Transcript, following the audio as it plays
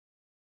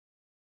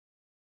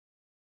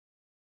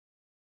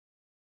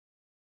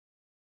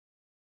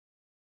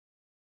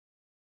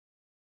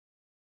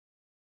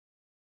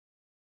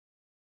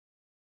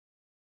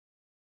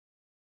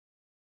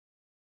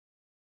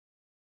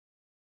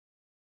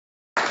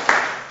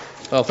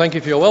Well, thank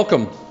you for your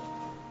welcome.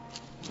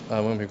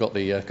 When we've got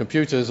the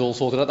computers all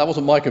sorted out, that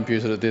wasn't my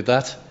computer that did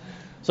that.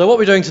 So what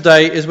we're doing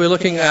today is we're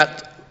looking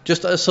at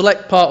just a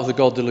select part of the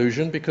God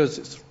Delusion, because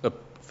it's a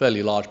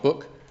fairly large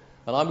book,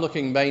 and I'm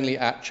looking mainly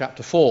at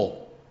chapter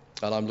 4,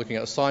 and I'm looking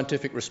at a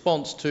scientific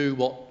response to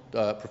what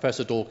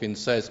Professor Dawkins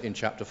says in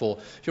chapter 4.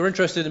 If you're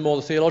interested in more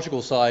the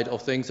theological side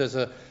of things, there's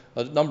a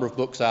number of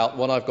books out.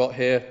 One I've got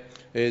here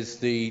is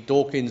the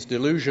Dawkins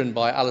Delusion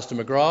by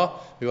Alistair McGrath,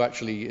 who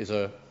actually is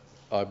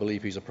I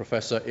believe he's a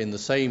professor in the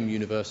same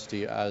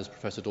university as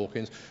Professor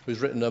Dawkins,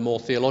 who's written a more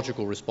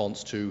theological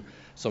response to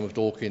some of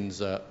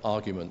Dawkins'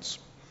 arguments.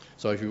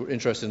 So if you're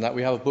interested in that,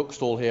 we have a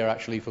bookstall here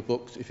actually for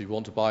books, if you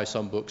want to buy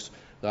some books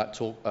that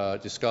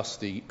discuss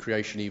the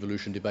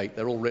creation-evolution debate.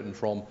 They're all written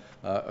from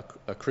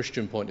a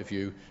Christian point of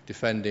view,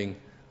 defending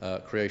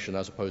creation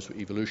as opposed to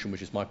evolution,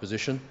 which is my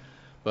position.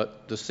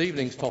 But this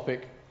evening's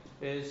topic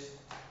is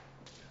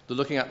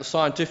looking at the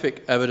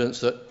scientific evidence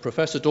that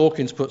Professor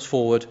Dawkins puts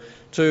forward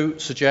to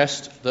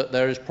suggest that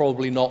there is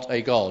probably not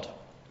a God,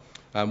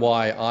 and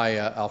why I,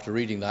 after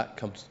reading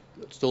that,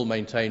 still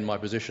maintain my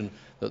position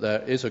that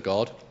there is a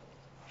God.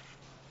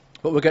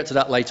 But we'll get to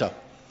that later.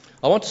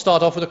 I want to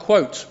start off with a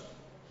quote.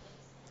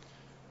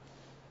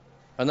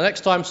 And the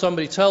next time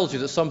somebody tells you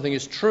that something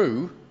is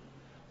true,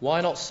 why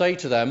not say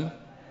to them,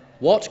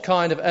 what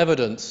kind of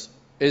evidence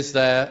is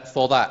there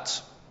for that?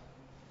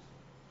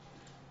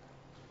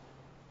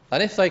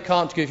 And if they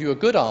can't give you a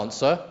good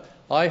answer,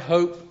 I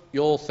hope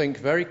you'll think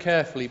very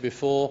carefully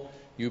before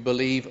you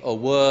believe a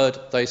word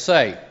they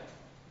say.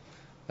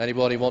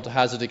 Anybody want to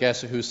hazard a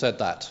guess at who said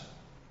that?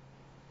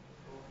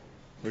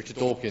 Richard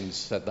Dawkins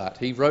said that.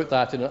 He wrote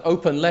that in an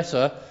open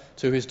letter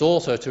to his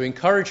daughter to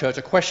encourage her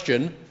to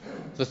question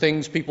the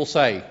things people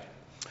say.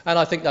 And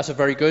I think that's a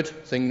very good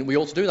thing. We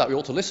ought to do that. We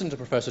ought to listen to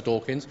Professor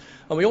Dawkins,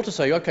 and we ought to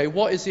say, okay,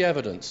 what is the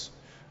evidence?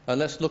 And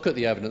let's look at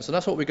the evidence. And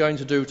that's what we're going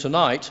to do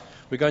tonight.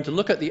 We're going to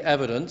look at the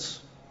evidence,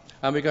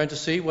 and we're going to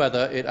see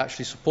whether it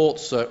actually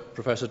supports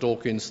Professor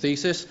Dawkins'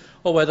 thesis,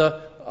 or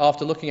whether,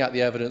 after looking at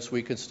the evidence,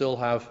 we can still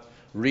have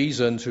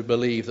reason to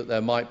believe that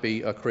there might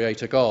be a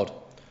creator God.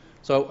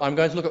 So I'm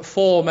going to look at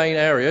four main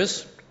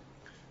areas.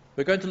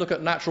 We're going to look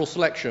at natural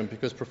selection,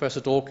 because Professor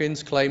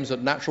Dawkins claims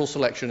that natural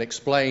selection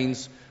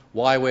explains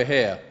why we're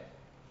here.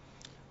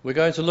 We're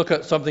going to look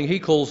at something he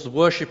calls the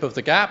worship of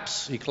the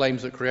gaps. He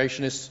claims that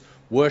creationists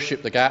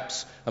worship the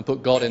gaps and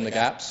put God in the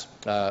gaps.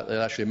 There's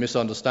actually a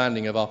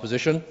misunderstanding of our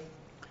position.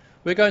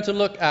 We're going to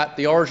look at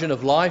the origin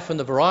of life and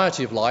the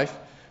variety of life,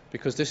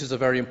 because this is a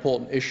very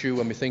important issue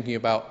when we're thinking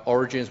about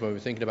origins, when we're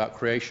thinking about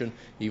creation,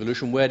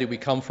 evolution. Where did we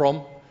come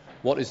from?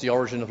 What is the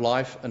origin of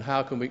life? And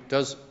how can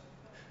does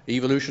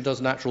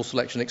natural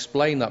selection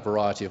explain that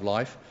variety of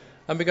life?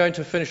 And we're going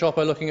to finish off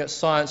by looking at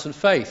science and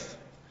faith,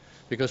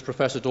 because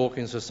Professor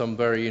Dawkins has some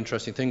very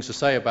interesting things to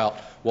say about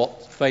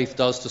what faith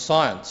does to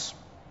science.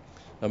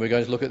 And we're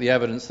going to look at the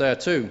evidence there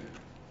too.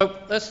 So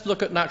let's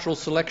look at natural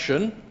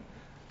selection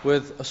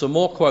with some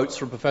more quotes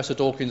from Professor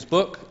Dawkins'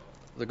 book,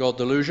 The God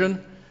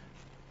Delusion.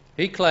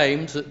 He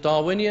claims that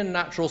Darwinian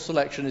natural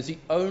selection is the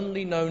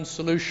only known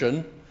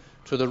solution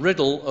to the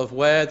riddle of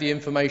where the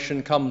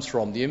information comes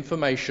from, the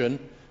information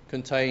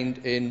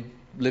contained in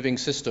living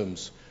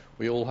systems.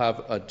 We all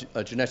have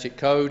a genetic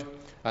code,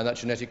 and that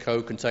genetic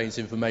code contains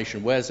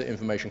information. Where does the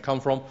information come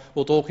from?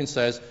 Well, Dawkins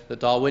says that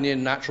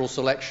Darwinian natural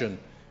selection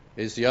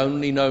is the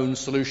only known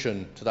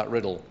solution to that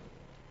riddle.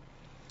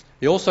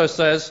 He also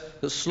says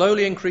that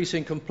slowly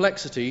increasing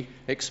complexity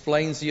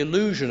explains the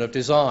illusion of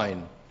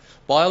design.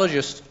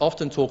 Biologists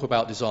often talk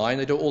about design,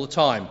 they do it all the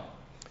time,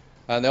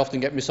 and they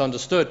often get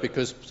misunderstood,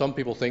 because some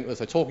people think that if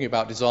they're talking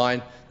about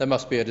design, there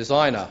must be a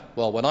designer.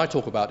 Well, when I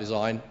talk about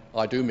design,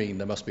 I do mean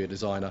there must be a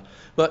designer.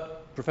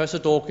 But Professor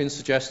Dawkins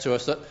suggests to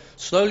us that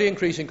slowly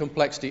increasing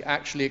complexity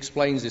actually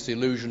explains this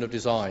illusion of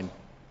design.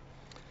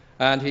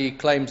 And he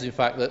claims, in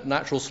fact, that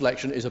natural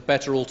selection is a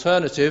better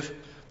alternative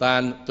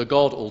than the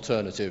God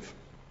alternative.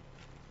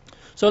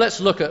 So let's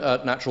look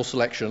at natural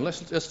selection.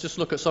 Let's just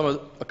look at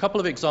a couple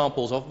of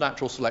examples of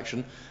natural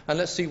selection, and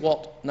let's see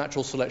what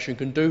natural selection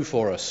can do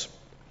for us.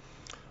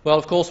 Well,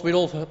 of course, we've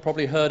all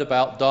probably heard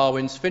about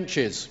Darwin's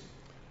finches.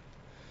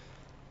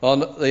 On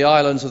the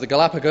islands of the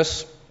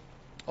Galapagos,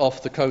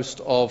 off the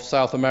coast of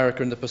South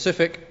America and the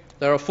Pacific,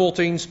 there are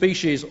 14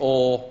 species,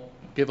 or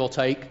give or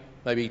take.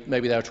 Maybe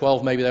there are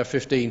 12, maybe there are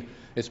 15.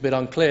 It's a bit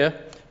unclear.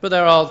 But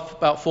there are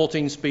about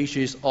 14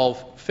 species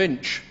of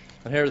finch.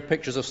 And here are the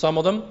pictures of some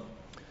of them.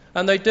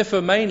 And they differ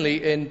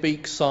mainly in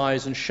beak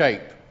size and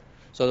shape.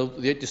 So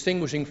the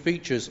distinguishing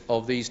features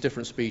of these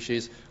different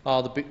species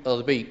are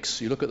the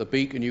beaks. You look at the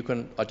beak and you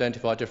can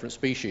identify different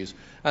species.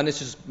 And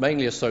this is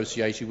mainly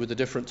associated with the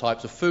different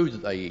types of food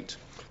that they eat.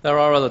 There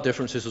are other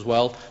differences as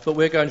well, but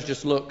we're going to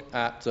just look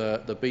at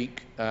the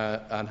beak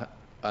and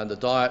the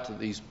diet that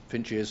these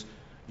finches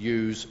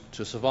use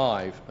to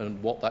survive,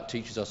 and what that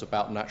teaches us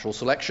about natural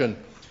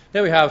selection.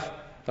 Here we have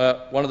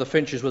one of the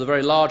finches with a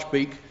very large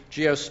beak,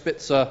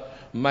 Geospitzer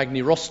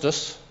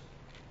magnirostris.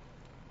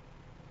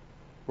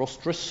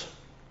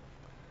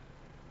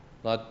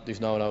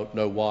 There's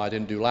no why I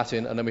didn't do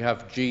Latin. And then we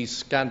have G.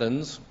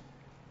 scandens,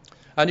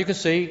 And you can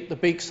see the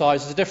beak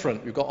sizes are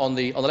different. We've got on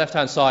the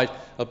left-hand side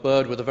a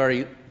bird with a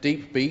very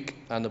deep beak,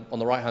 and on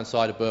the right-hand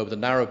side a bird with a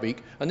narrow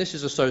beak. And this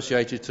is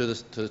associated to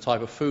the type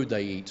of food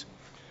they eat.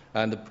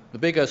 And the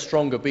bigger,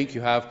 stronger beak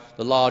you have,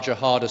 the larger,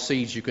 harder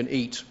seeds you can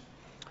eat.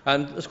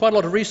 And there's quite a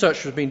lot of research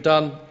that has been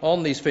done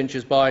on these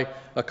finches by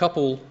a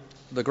couple,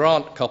 the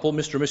Grant couple,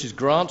 Mr. and Mrs.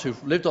 Grant,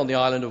 who've lived on the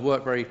island, have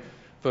worked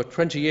for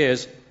 20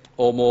 years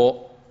or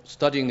more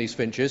studying these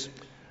finches.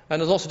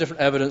 And there's lots of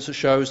different evidence that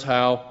shows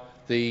how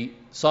the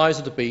size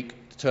of the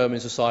beak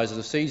determines the size of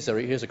the seeds there.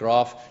 Here's a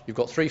graph. You've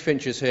got 3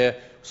 finches here,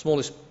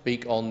 smallest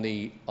beak on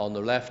the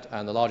left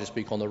and the largest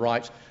beak on the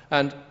right.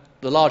 And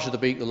the larger the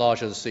beak, the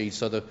larger the seeds.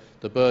 So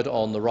the bird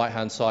on the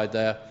right-hand side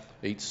there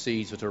eats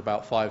seeds that are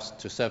about 5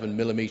 to 7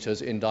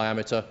 millimeters in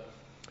diameter,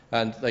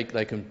 and they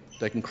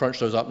can crunch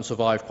those up and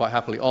survive quite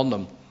happily on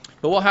them.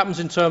 But what happens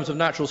in terms of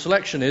natural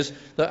selection is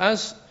that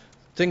as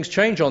things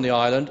change on the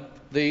island,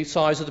 the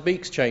size of the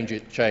beaks change.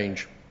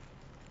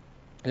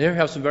 And here we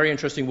have some very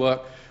interesting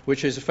work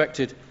which is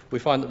affected. We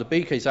find that the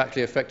beak is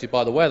actually affected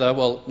by the weather.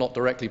 Well, not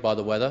directly by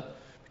the weather,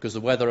 because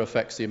the weather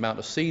affects the amount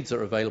of seeds that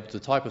are available, the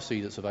type of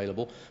seed that's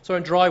available. So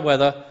in dry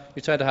weather,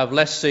 you tend to have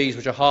less seeds,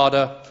 which are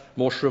harder,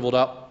 more shriveled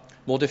up,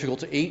 more difficult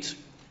to eat.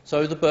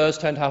 So the birds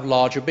tend to have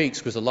larger beaks,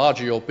 because the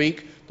larger your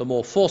beak, the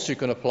more force you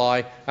can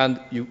apply,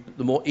 and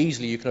the more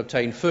easily you can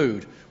obtain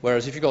food.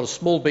 Whereas if you've got a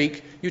small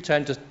beak, you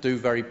tend to do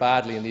very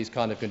badly in these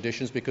kind of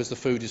conditions because the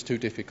food is too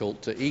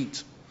difficult to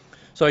eat.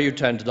 So you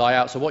tend to die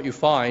out. So what you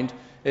find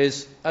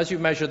is, as you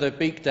measure the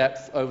beak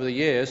depth over the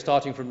years,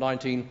 starting from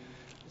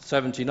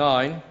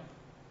 1979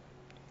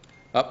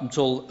 up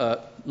until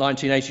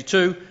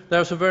 1982, there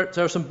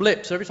are some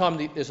blips. Every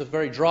time there's a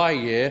very dry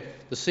year,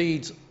 the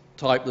seeds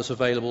type that's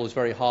available is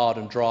very hard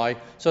and dry.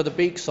 So the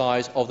beak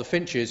size of the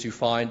finches, you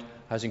find,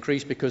 has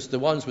increased because the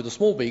ones with the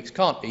small beaks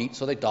can't eat,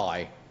 so they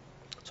die.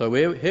 So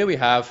here we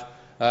have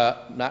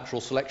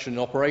natural selection in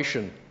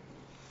operation.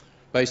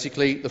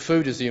 Basically, the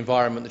food is the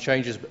environment that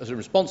changes as a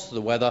response to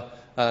the weather,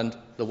 and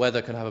the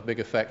weather can have a big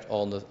effect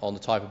on the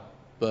type of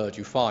bird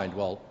you find.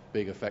 Well,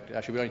 big effect.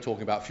 Actually, we're only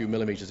talking about a few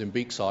millimeters in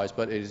beak size,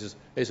 but it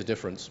is a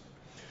difference.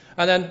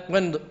 And then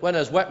when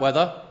there's wet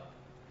weather,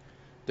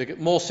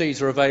 more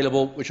seeds are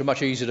available, which are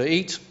much easier to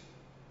eat,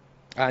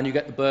 and you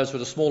get the birds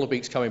with the smaller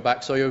beaks coming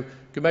back. So you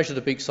can measure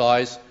the beak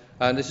size,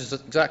 and this is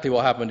exactly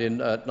what happened in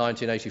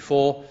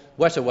 1984.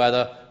 Wetter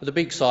weather, the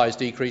beak size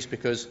decreased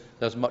because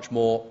there's much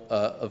more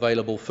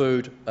available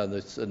food, and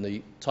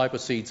the type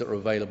of seeds that are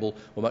available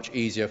were much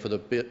easier for the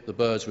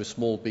birds with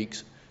small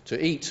beaks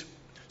to eat.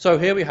 So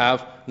here we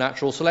have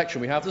natural selection.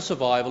 We have the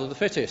survival of the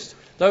fittest.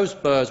 Those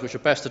birds which are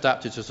best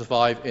adapted to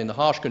survive in the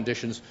harsh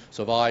conditions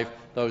survive.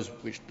 Those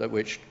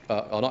which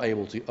are not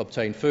able to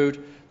obtain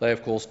food, they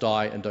of course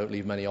die and don't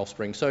leave many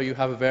offspring. So you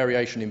have a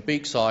variation in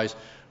beak size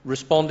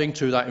responding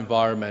to that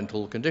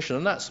environmental condition,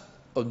 and that's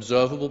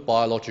observable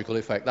biological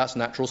effect. That's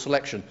natural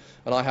selection,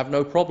 and I have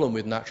no problem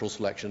with natural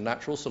selection.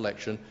 Natural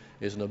selection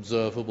is an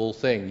observable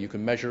thing. You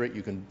can measure it,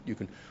 you can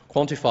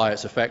quantify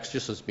its effects,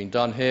 just as has been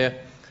done here,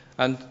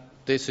 and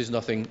this is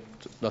nothing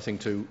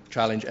to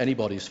challenge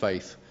anybody's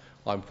faith.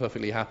 I'm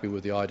perfectly happy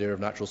with the idea of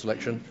natural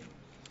selection,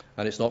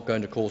 and it's not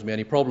going to cause me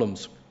any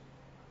problems.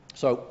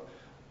 So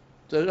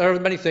there are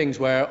many things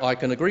where I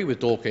can agree with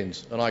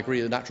Dawkins, and I agree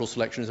that natural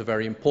selection is a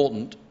very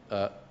important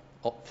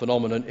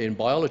phenomenon in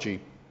biology,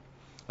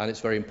 and it's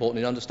very important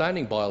in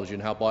understanding biology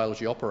and how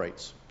biology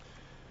operates.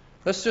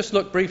 Let's just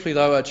look briefly,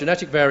 though, at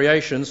genetic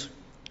variations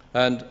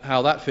and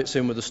how that fits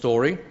in with the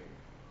story.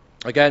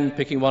 Again,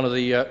 picking one of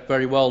the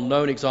very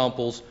well-known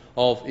examples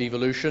of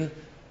evolution,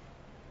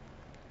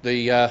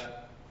 the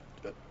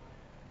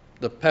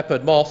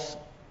peppered moth,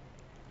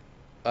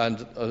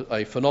 and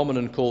a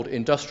phenomenon called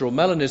industrial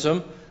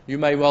melanism. You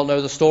may well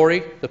know the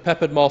story. The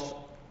peppered moth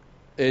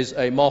is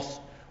a moth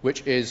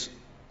which is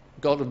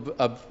got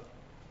a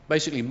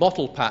basically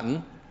mottled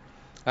pattern,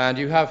 and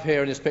you have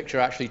here in this picture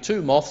actually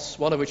 2 moths,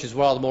 one of which is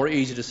rather more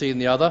easy to see than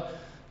the other.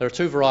 There are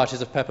 2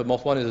 varieties of peppered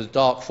moth. One is the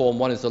dark form,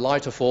 one is the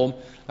lighter form,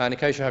 and in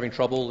case you're having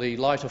trouble, the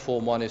lighter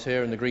form one is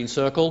here in the green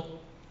circle.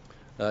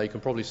 You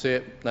can probably see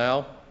it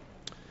now.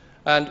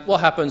 And what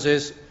happens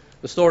is,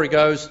 the story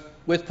goes,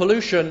 with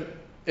pollution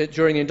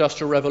during the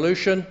Industrial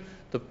Revolution,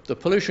 the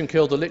pollution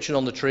killed the lichen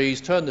on the trees,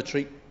 turned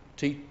the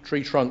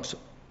tree trunks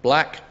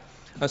black,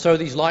 and so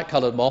these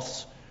light-coloured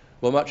moths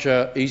were much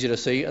easier to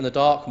see, and the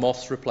dark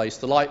moths replaced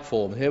the light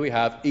form. Here we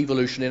have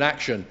evolution in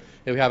action.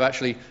 Here we have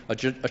actually a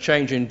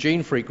change in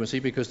gene frequency,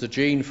 because the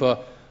gene for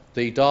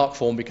the dark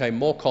form became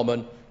more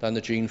common than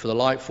the gene for the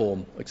light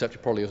form, except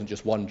it probably isn't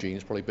just one gene,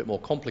 it's probably a bit more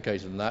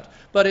complicated than that.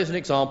 But it's an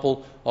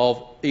example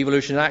of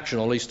evolution in action,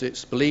 or at least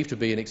it's believed to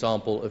be an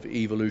example of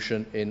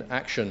evolution in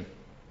action.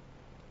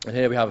 And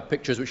here we have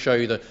pictures which show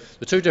you the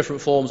 2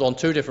 different forms on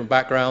 2 different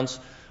backgrounds.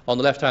 On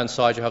the left-hand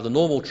side, you have the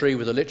normal tree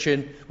with a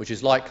lichen, which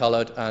is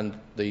light-coloured, and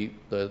the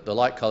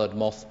light-coloured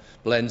moth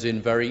blends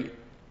in very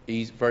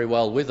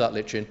well with that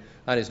lichen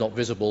and is not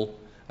visible.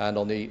 And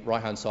on the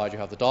right-hand side, you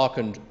have the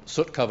darkened,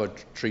 soot-covered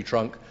tree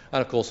trunk,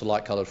 and of course the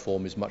light-coloured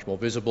form is much more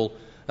visible.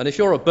 And if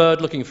you're a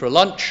bird looking for a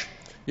lunch,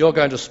 you're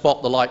going to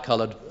spot the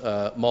light-coloured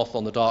moth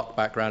on the dark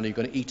background, and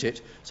you're going to eat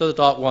it. So the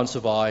dark one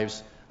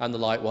survives, and the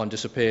light one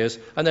disappears.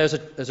 And there's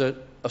a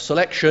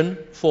selection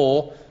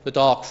for the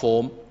dark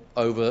form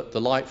over the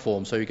light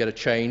form. So you get a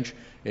change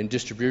in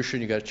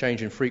distribution, you get a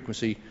change in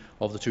frequency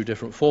of the two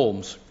different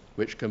forms,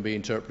 which can be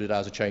interpreted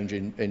as a change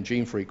in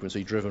gene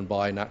frequency driven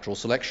by natural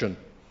selection.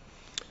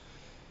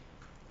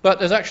 But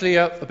there's actually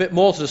a bit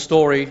more to the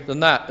story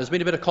than that. There's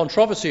been a bit of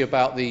controversy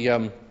about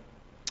the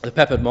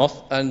peppered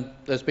moth, and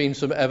there's been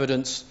some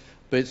evidence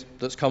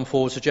that's come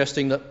forward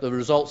suggesting that the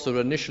results that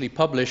were initially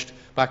published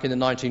back in the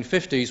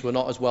 1950s were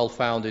not as well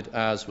founded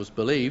as was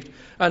believed.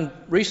 And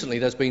recently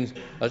there's been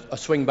a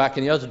swing back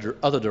in the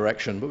other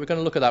direction, but we're going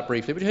to look at that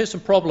briefly. But here's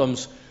some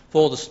problems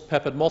for the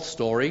peppered moth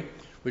story,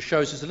 which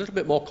shows it's a little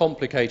bit more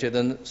complicated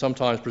than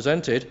sometimes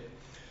presented.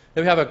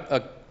 Here we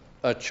have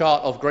a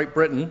chart of Great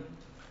Britain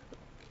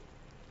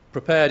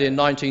prepared in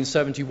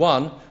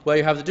 1971, where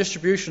you have the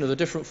distribution of the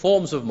different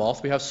forms of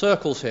moth. We have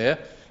circles here.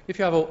 If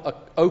you have an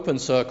open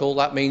circle,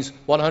 that means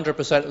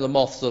 100% of the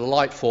moths are the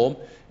light form.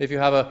 If you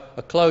have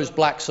a closed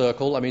black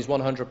circle, that means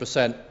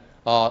 100%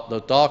 are the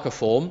darker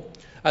form.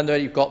 And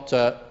then you've got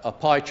a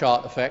pie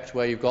chart effect,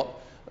 where you've got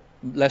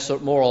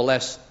more or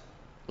less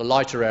the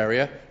lighter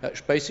area.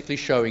 That's basically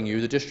showing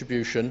you the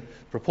distribution,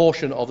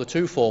 proportion of the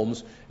two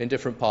forms in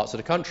different parts of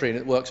the country. And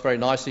it works very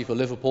nicely for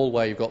Liverpool,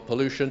 where you've got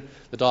pollution.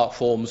 The dark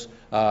forms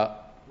are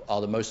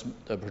the most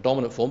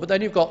predominant form. But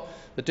then you've got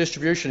the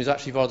distribution is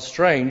actually rather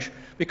strange,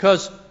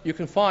 because you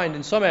can find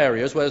in some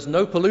areas where there's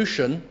no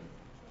pollution,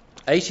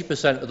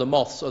 80% of the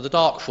moths are the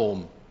dark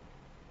form.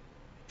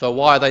 So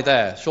why are they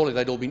there? Surely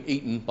they'd all been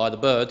eaten by the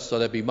birds, so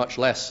there'd be much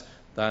less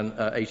than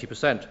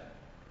 80%.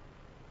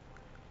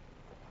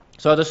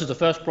 So this is the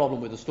first problem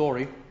with the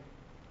story.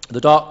 The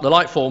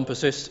light form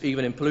persists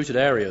even in polluted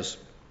areas.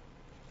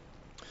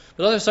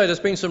 But as I say, there's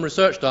been some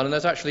research done, and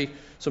there's actually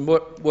some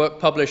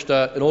work published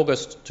in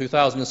August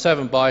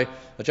 2007 by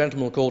a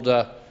gentleman called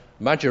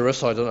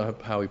Magirus. I don't know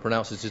how he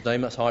pronounces his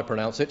name, that's how I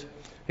pronounce it.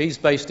 He's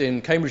based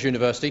in Cambridge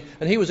University,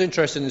 and he was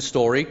interested in this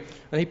story,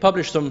 and he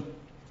published some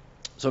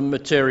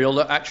material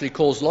that actually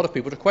caused a lot of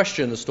people to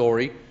question the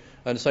story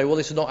and say, well,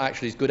 this is not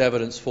actually as good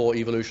evidence for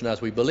evolution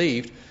as we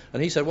believed.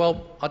 And he said,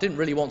 well, I didn't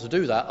really want to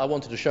do that. I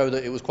wanted to show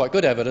that it was quite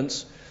good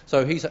evidence.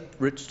 So he's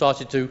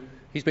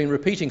been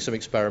repeating some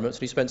experiments,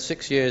 and he spent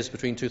 6 years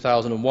between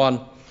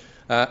 2001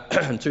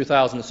 and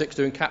 2006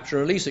 doing capture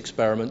and release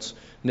experiments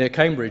near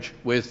Cambridge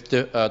with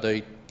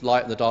the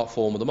light and the dark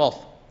form of the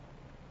moth.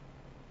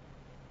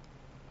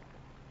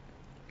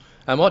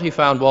 And what he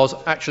found was,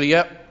 actually,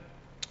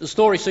 the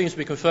story seems to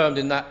be confirmed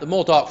in that the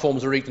more dark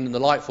forms are eaten than the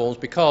light forms,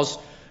 because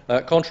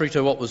contrary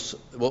to what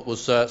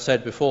was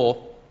said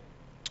before,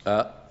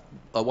 at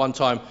one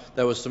time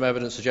there was some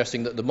evidence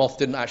suggesting that the moth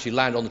didn't actually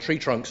land on the tree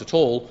trunks at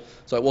all,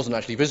 so it wasn't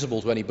actually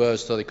visible to any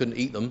birds, so they couldn't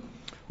eat them,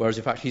 whereas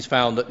in fact he's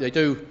found that they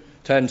do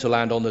tend to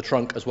land on the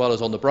trunk as well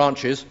as on the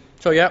branches.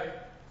 So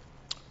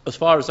as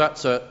far as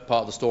that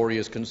part of the story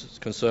is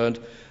concerned,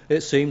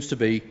 it seems to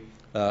be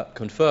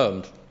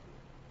confirmed.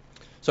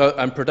 So,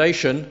 and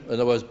predation, in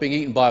other words, being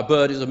eaten by a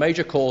bird, is a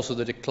major cause of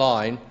the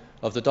decline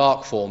of the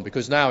dark form,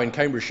 because now in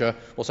Cambridgeshire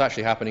what's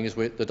actually happening is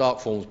the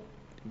dark form is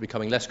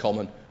becoming less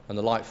common and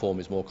the light form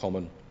is more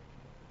common,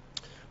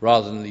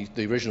 rather than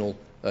the original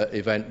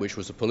event, which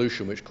was the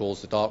pollution which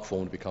caused the dark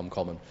form to become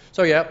common.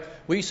 So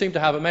we seem to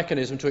have a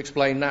mechanism to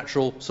explain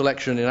natural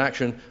selection in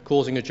action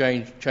causing a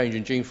change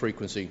in gene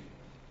frequency.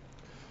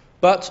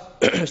 But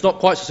it's not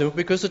quite so simple,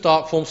 because the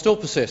dark form still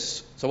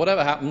persists. So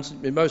whatever happens,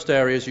 in most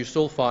areas you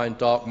still find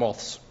dark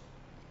moths.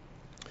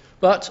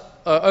 But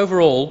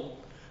overall,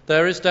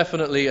 there is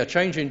definitely a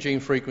change in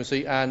gene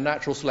frequency, and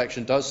natural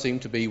selection does seem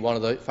to be one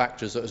of the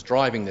factors that is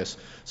driving this.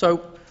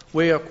 So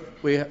we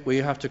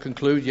have to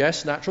conclude,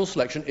 yes, natural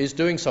selection is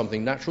doing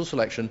something. Natural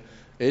selection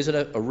is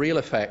a real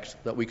effect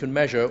that we can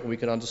measure and we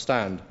can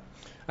understand.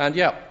 And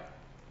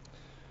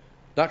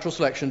natural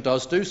selection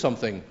does do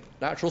something.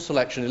 Natural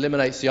selection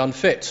eliminates the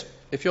unfit.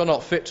 If you're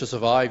not fit to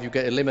survive, you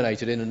get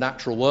eliminated in a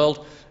natural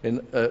world.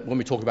 When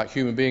we talk about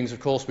human beings, of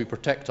course, we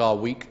protect our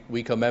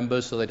weaker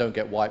members so they don't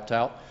get wiped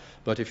out.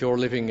 But if you're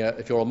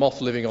a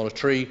moth living on a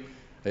tree,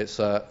 it's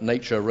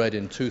nature red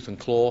in tooth and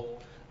claw.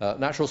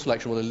 Natural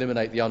selection will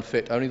eliminate the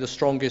unfit. Only the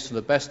strongest and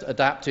the best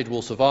adapted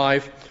will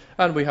survive,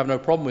 and we have no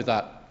problem with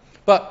that.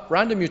 But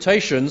random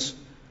mutations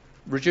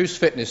reduce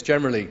fitness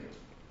generally.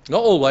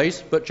 Not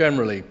always, but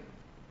generally.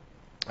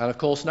 And of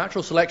course,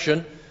 natural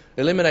selection,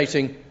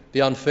 eliminating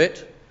the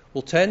unfit,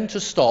 will tend to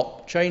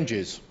stop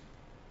changes.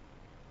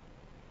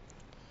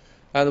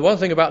 And the one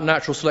thing about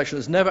natural selection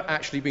that's never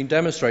actually been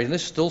demonstrated, and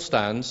this still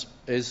stands,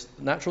 is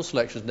natural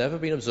selection has never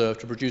been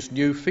observed to produce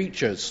new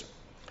features.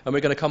 And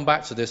we're going to come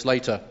back to this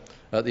later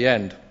at the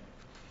end.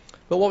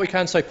 But what we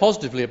can say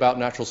positively about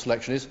natural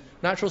selection is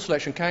natural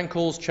selection can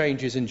cause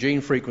changes in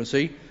gene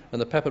frequency, and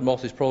the peppered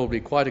moth is probably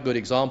quite a good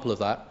example of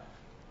that.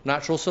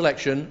 Natural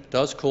selection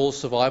does cause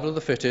survival of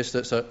the fittest.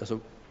 That's a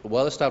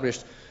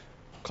well-established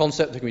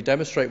concept that can be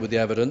demonstrated with the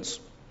evidence.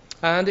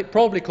 And it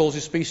probably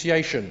causes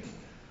speciation.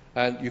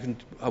 And you can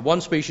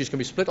one species can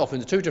be split off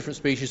into two different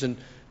species and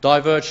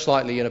diverge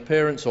slightly in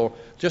appearance, or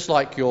just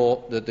like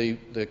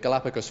the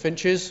Galapagos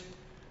finches.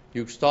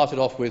 You started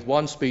off with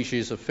one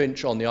species of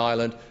finch on the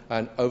island,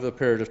 and over the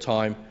period of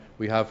time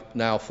we have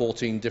now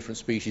 14 different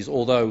species,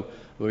 although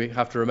we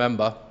have to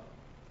remember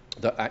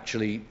that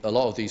actually a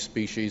lot of these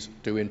species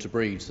do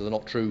interbreed, so they're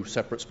not true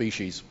separate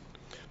species.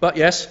 But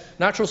yes,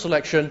 natural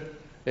selection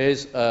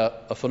is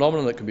a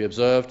phenomenon that can be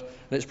observed,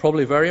 and it's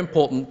probably a very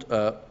important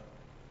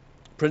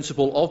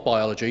principle of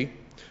biology.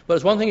 But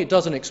there's one thing it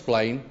doesn't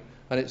explain,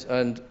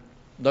 and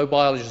no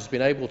biologist has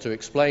been able to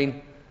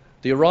explain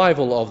the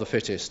arrival of the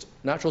fittest.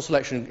 Natural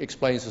selection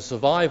explains the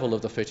survival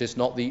of the fittest,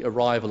 not the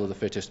arrival of the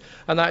fittest.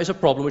 And that is a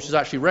problem which is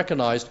actually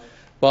recognized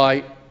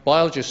by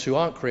biologists who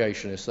aren't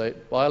creationists,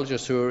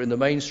 biologists who are in the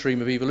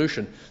mainstream of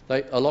evolution.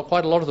 Quite a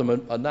lot of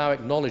them are now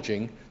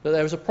acknowledging that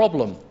there is a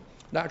problem.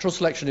 Natural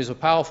selection is a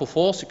powerful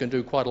force, it can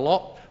do quite a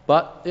lot,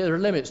 but there are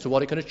limits to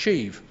what it can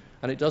achieve,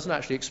 and it doesn't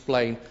actually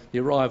explain the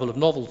arrival of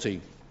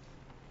novelty.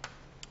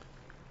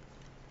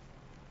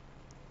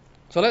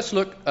 So let's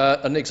look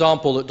at an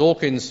example that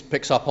Dawkins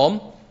picks up on,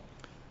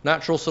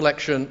 natural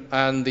selection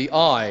and the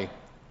eye.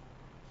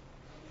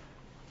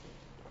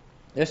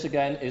 This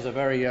again is a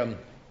very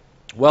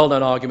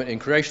well-known argument in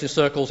creationist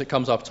circles. It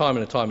comes up time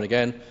and time and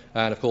again,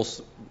 and of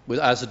course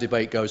as the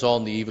debate goes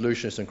on, the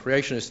evolutionists and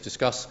creationists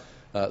discuss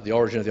the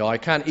origin of the eye.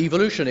 Can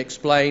evolution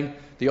explain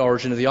the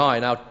origin of the eye?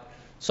 Now,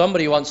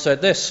 somebody once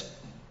said this: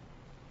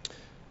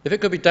 if it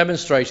could be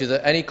demonstrated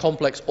that any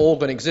complex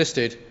organ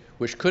existed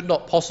which could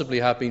not possibly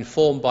have been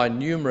formed by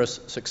numerous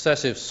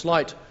successive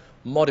slight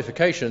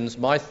modifications,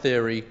 my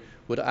theory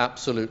would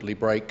absolutely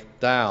break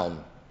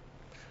down.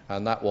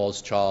 And that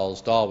was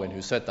Charles Darwin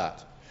who said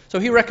that.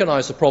 So he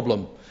recognized the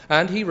problem,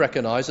 and he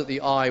recognized that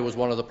the eye was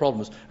one of the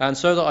problems. And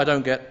so that I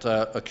don't get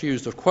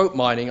accused of quote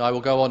mining, I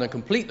will go on and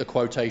complete the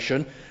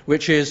quotation,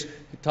 which is,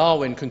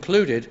 Darwin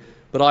concluded,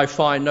 but I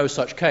find no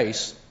such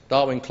case.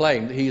 Darwin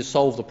claimed that he has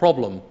solved the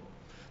problem,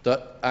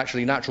 that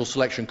actually natural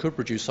selection could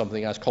produce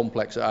something as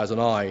complex as an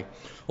eye.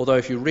 Although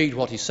if you read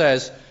what he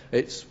says,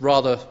 it's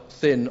rather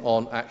thin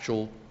on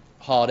actual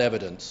hard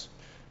evidence.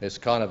 It's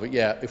kind of,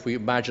 yeah, if we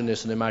imagine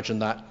this and imagine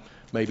that,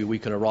 maybe we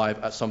can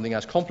arrive at something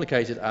as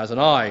complicated as an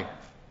eye.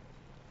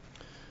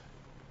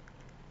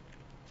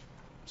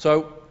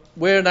 So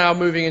we're now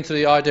moving into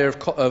the idea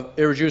of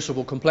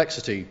irreducible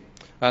complexity.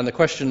 And the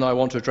question I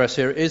want to address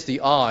here, is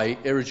the eye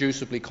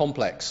irreducibly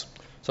complex?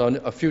 So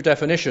a few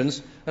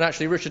definitions, and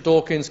actually Richard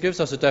Dawkins gives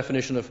us a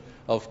definition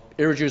of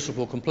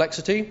irreducible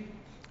complexity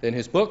in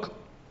his book.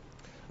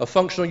 A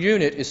functional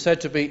unit is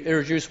said to be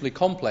irreducibly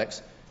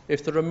complex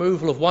if the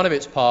removal of one of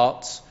its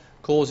parts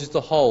causes the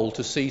whole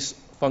to cease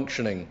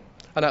functioning.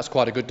 And that's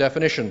quite a good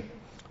definition.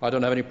 I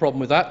don't have any problem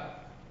with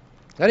that.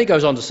 Then he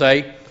goes on to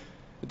say,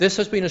 this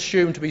has been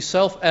assumed to be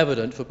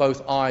self-evident for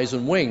both eyes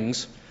and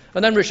wings,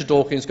 and then Richard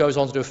Dawkins goes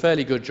on to do a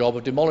fairly good job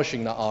of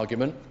demolishing that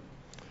argument.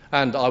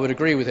 And I would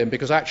agree with him,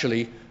 because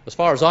actually, as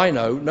far as I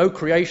know, no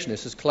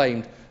creationist has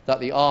claimed that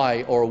the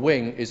eye or a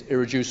wing is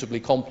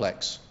irreducibly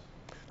complex.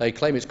 They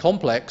claim it's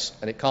complex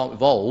and it can't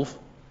evolve,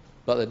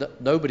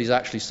 but nobody's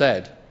actually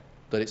said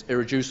that it's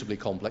irreducibly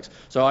complex.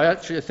 So I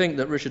actually think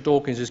that Richard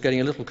Dawkins is getting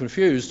a little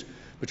confused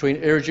between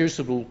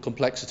irreducible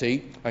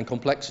complexity and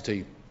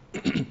complexity.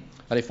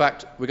 And in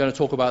fact, we're going to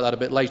talk about that a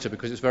bit later,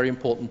 because it's a very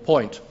important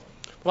point.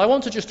 But I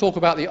want to just talk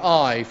about the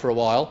eye for a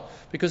while,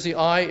 because the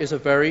eye is a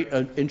very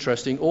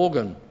interesting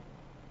organ.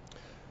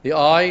 The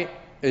eye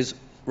is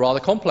rather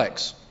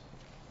complex,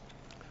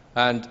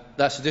 and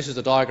this is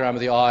the diagram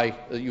of the eye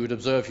that you would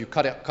observe if you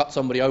cut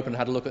somebody open and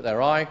had a look at their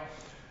eye.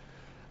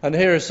 And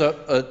here is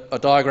a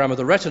diagram of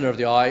the retina of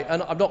the eye,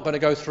 and I'm not going to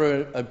go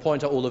through and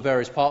point out all the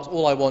various parts.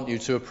 All I want you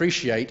to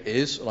appreciate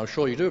is, and I'm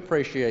sure you do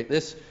appreciate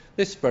this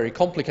is very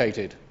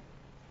complicated.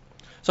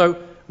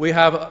 So we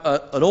have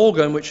an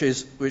organ which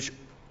is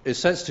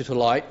sensitive to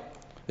light.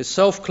 It's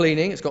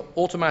self-cleaning, it's got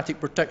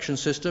automatic protection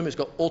system, it's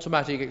got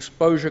automatic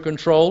exposure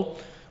control,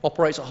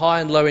 operates at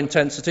high and low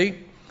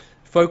intensity,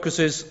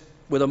 focuses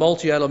with a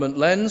multi-element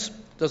lens,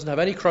 doesn't have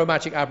any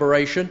chromatic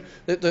aberration.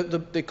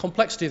 The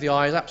complexity of the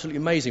eye is absolutely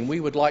amazing. We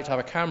would like to have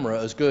a camera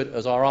as good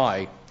as our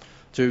eye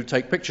to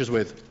take pictures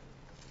with.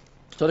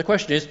 So the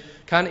question is,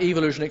 can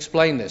evolution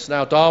explain this?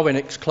 Now,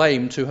 Darwin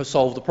claimed to have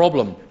solved the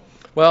problem.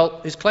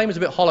 Well, his claim is a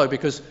bit hollow,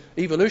 because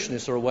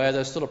evolutionists are aware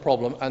there's still a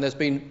problem, and there's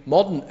been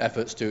modern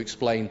efforts to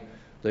explain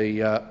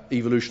the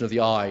evolution of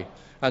the eye.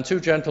 And two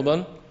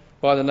gentlemen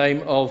by the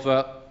name of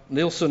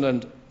Nielsen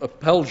and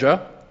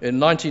Pelger in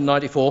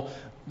 1994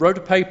 wrote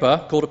a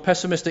paper called A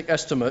Pessimistic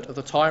Estimate of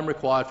the Time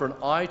Required for an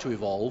Eye to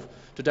Evolve,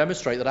 to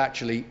demonstrate that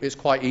actually it's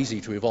quite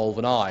easy to evolve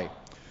an eye.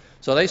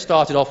 So they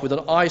started off with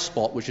an eye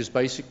spot, which is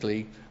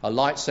basically a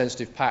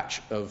light-sensitive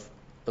patch of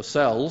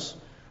cells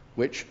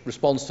which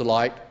responds to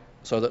light,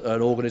 so that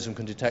an organism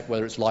can detect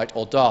whether it's light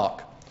or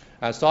dark.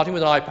 And starting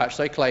with an eye patch,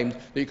 they claimed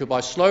that you could,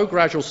 by slow,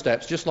 gradual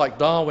steps, just like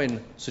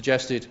Darwin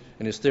suggested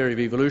in his theory of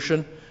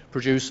evolution,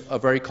 produce a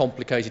very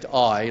complicated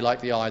eye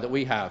like the eye that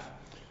we have.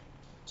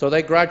 So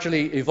they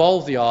gradually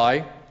evolved the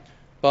eye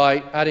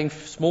by adding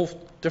small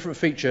different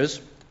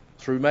features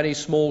through many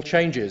small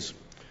changes.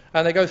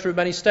 And they go through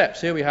many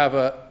steps. Here we have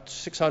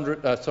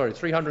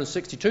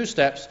 362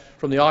 steps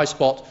from the eye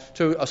spot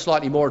to a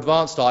slightly more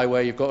advanced eye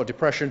where you've got a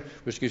depression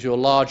which gives you a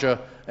larger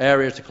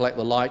area to collect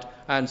the light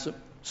and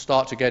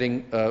start to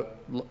getting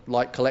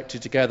light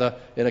collected together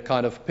in a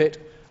kind of pit.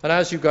 And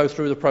as you go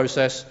through the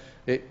process,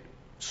 it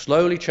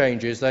slowly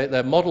changes.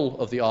 Their model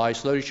of the eye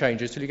slowly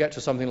changes till you get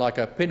to something like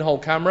a pinhole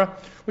camera,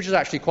 which is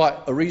actually quite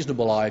a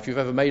reasonable eye. If you've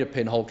ever made a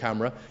pinhole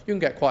camera, you can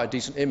get quite a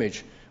decent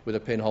image with a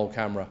pinhole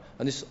camera,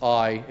 and this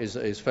eye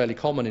is fairly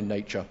common in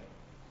nature.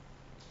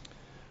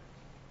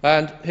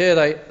 And here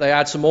they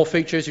add some more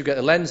features. You get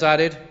a lens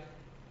added,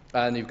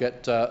 and you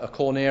get a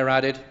cornea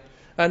added,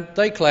 and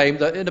they claim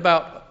that in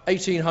about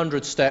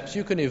 1,800 steps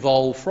you can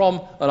evolve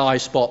from an eye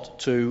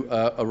spot to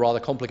a rather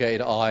complicated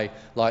eye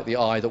like the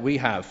eye that we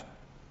have.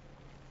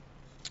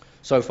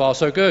 So far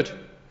so good.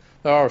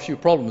 There are a few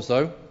problems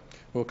though.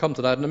 We'll come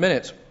to that in a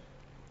minute.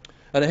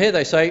 And here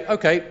they say,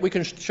 okay, we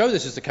can show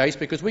this is the case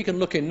because we can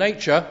look in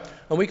nature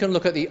and we can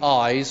look at the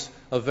eyes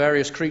of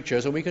various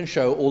creatures and we can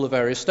show all the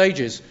various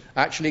stages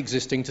actually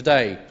existing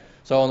today.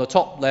 So on the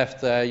top left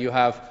there you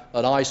have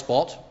an eye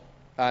spot,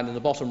 and in the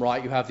bottom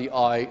right you have the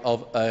eye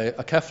of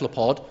a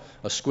cephalopod,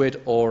 a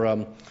squid or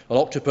an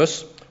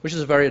octopus, which is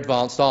a very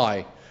advanced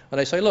eye. And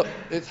they say, look,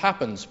 it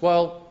happens.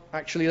 Well,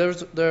 actually,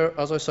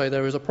 as I say,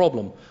 there is a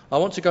problem. I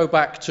want to go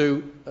back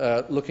to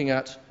looking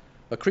at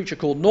a creature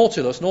called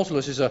Nautilus.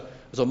 Nautilus is a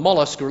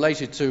mollusk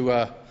related to,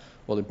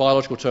 well, in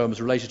biological terms,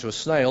 related to a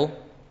snail,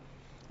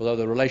 although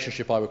the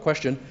relationship I would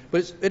question.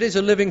 But it is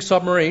a living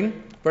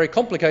submarine, very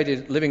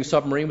complicated living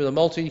submarine with a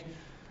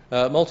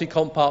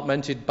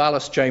multi-compartmented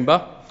ballast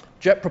chamber,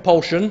 jet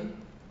propulsion.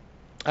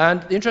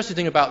 And the interesting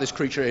thing about this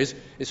creature is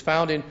it's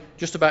found in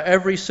just about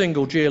every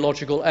single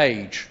geological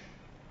age.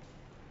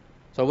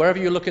 So wherever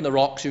you look in the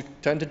rocks, you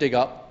tend to dig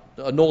up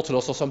a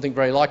nautilus or something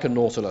very like a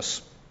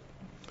nautilus.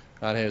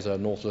 And here's a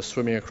nautilus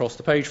swimming across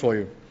the page for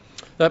you.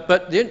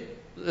 But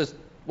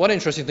one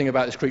interesting thing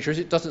about this creature is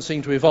it doesn't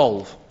seem to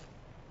evolve.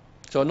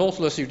 So a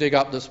nautilus you dig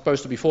up that's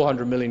supposed to be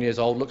 400 million years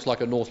old looks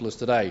like a nautilus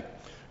today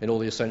in all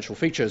the essential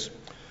features.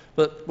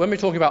 But when we're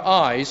talking about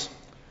eyes,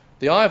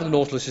 the eye of the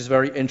nautilus is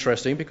very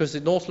interesting because the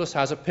nautilus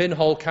has a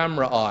pinhole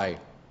camera eye,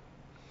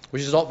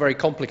 which is not very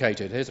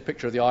complicated. Here's a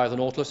picture of the eye of the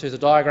nautilus. Here's a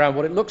diagram of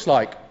what it looks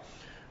like.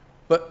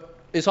 But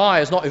its eye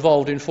has not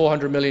evolved in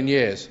 400 million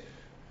years.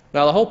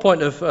 Now, the whole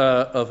point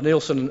of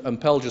Nielsen and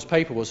Pelger's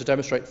paper was to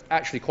demonstrate it's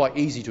actually quite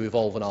easy to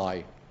evolve an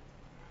eye.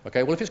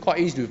 Okay, well, if it's quite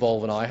easy to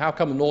evolve an eye, how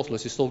come the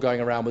nautilus is still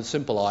going around with a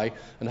simple eye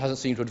and hasn't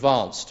seemed to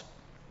advance?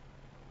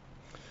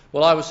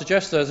 Well, I would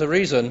suggest there's a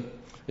reason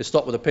it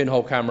stopped with a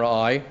pinhole camera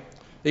eye,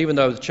 even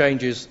though the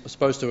changes are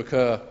supposed to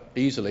occur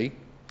easily,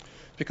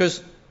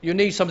 because you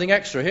need something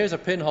extra. Here's a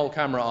pinhole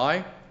camera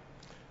eye,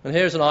 and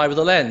here's an eye with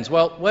a lens.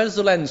 Well, where does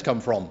the lens come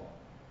from?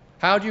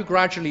 How do you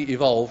gradually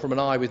evolve from an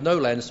eye with no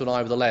lens to an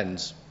eye with a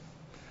lens?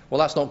 Well,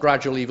 that's not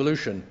gradual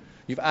evolution.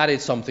 You've added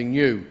something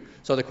new.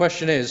 So the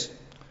question is,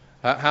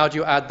 how do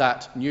you add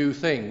that new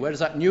thing? Where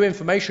does that new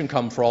information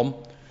come from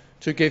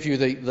to give you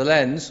the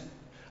lens?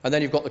 And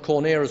then you've got the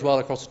cornea as well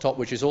across the top,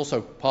 which is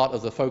also part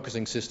of the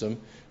focusing system.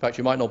 In fact,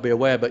 you might not be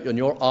aware, but in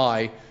your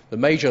eye, the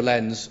major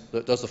lens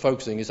that does the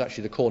focusing is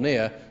actually the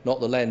cornea, not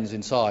the lens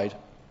inside.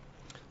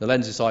 The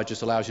lens inside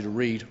just allows you to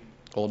read,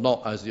 or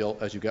not as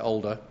you get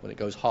older, when it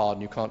goes hard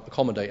and you can't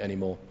accommodate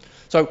anymore.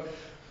 So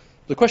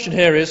the question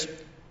here is,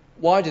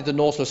 why did the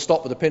nautilus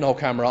stop with a pinhole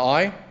camera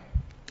eye?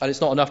 And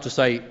it's not enough to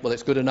say, well,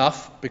 it's good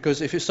enough,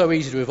 because if it's so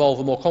easy to evolve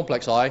a more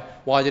complex eye,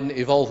 why didn't it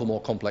evolve a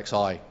more complex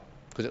eye?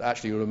 Because it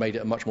actually would have made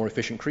it a much more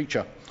efficient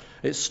creature.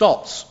 It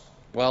stops.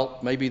 Well,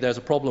 maybe there's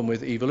a problem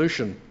with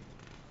evolution.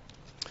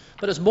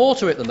 But there's more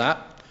to it than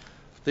that.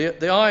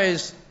 The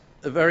eyes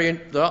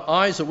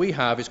that we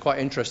have is quite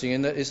interesting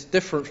in that it's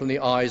different from the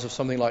eyes of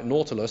something like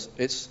Nautilus.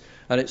 It's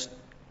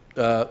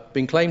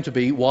been claimed to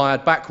be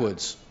wired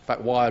backwards. In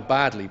fact, wired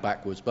badly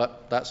backwards,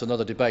 but that's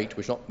another debate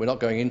which we're not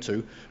going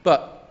into.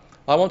 But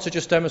I want to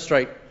just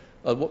demonstrate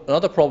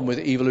another problem with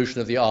the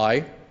evolution of the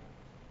eye.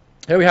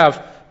 Here we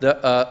have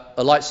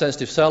a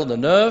light-sensitive cell in the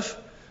nerve.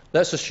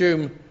 Let's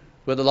assume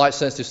where the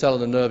light-sensitive cell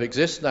in the nerve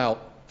exists. Now,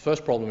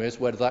 first problem is,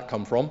 where did that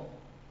come from?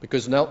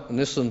 Because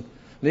Nielsen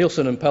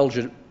and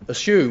Pelger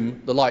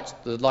assume the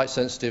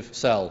light-sensitive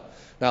cell.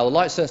 Now, the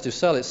light-sensitive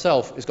cell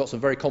itself has got some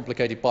very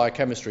complicated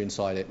biochemistry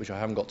inside it, which I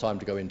haven't got time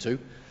to go into.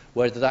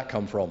 Where did that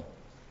come from?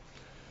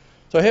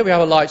 So here we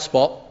have an eye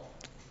spot,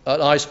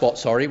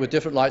 with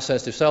different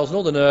light-sensitive cells and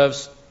all the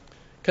nerves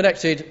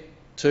connected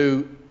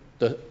to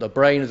the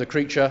brain of the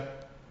creature.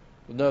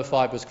 The nerve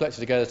fibers collected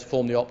together to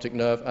form the optic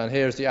nerve, and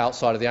here's the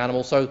outside of the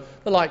animal. So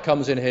the light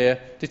comes in here,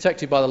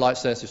 detected by the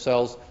light-sensitive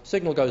cells,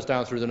 signal goes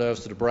down through the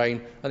nerves to the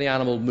brain, and the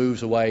animal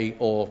moves away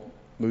or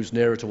moves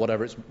nearer to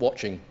whatever it's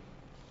watching.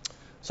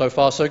 So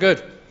far, so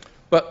good.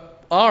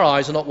 But our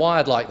eyes are not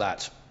wired like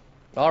that.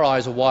 Our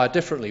eyes are wired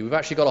differently. We've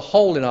actually got a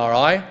hole in our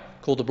eye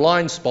called the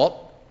blind spot,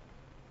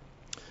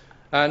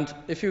 and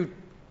if you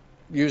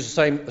use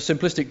a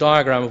simplistic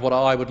diagram of what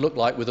our eye would look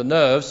like with the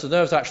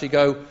nerves actually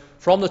go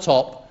from the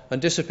top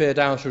and disappear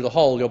down through the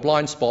hole, your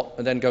blind spot,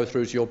 and then go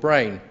through to your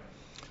brain.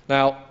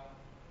 Now,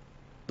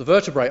 the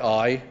vertebrate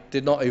eye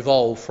did not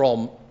evolve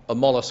from a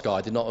mollusk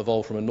eye, did not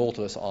evolve from a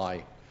nautilus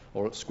eye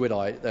or a squid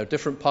eye. They're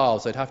different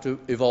paths. They'd have to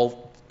evolve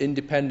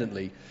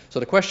independently. So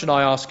the question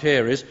I ask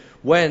here is,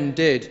 when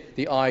did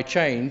the eye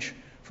change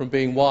from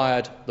being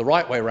wired the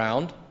right way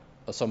round,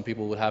 as some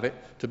people would have it,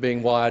 to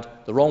being wired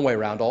the wrong way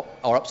round or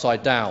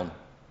upside down?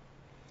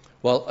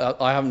 Well,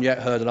 I haven't yet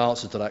heard an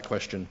answer to that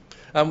question.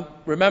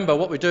 Remember,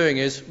 what we're doing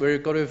is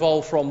we've got to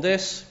evolve from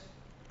this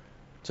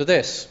to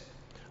this.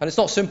 And it's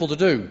not simple to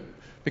do,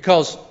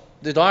 because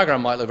the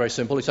diagram might look very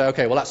simple. You say,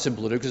 okay, well, that's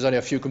simple to do because there's only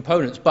a few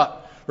components.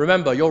 But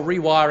remember, you're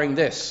rewiring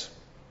this.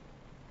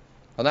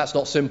 And that's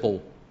not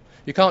simple.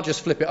 You can't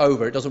just flip it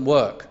over. It doesn't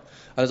work.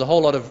 And there's a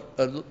whole lot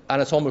of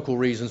anatomical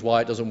reasons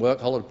why it doesn't work,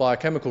 a whole lot of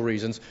biochemical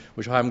reasons,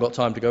 which I haven't got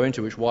time to go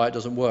into, which why it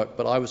doesn't work.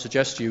 But I would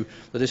suggest to you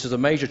that this is a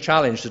major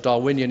challenge to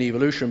Darwinian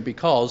evolution,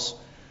 because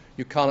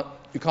you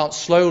can't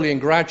slowly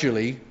and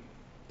gradually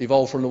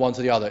evolve from the one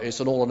to the other. It's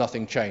an all or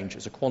nothing change.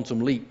 It's a quantum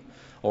leap,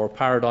 or a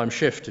paradigm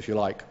shift, if you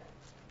like.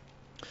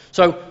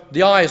 So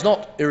the eye is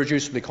not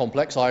irreducibly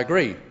complex, I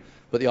agree,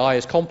 but the eye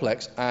is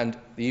complex, and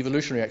the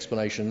evolutionary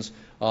explanations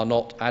are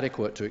not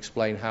adequate to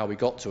explain how we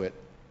got to it.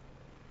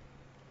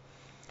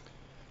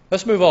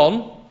 Let's move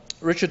on.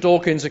 Richard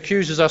Dawkins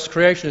accuses us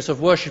creationists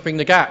of worshipping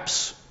the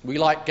gaps. We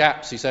like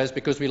gaps, he says,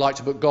 because we like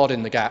to put God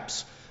in the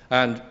gaps.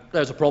 And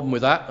there's a problem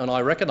with that, and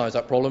I recognize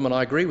that problem, and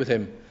I agree with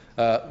him.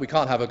 We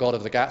can't have a God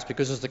of the gaps,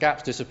 because as the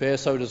gaps disappear,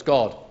 so does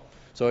God.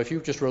 So if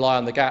you just rely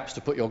on the gaps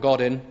to put your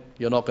God in,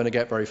 you're not going to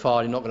get very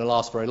far, you're not going to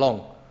last very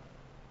long.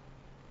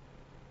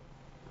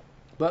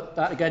 But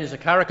that, again, is a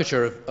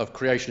caricature of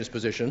creationist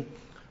position.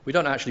 We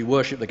don't actually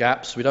worship the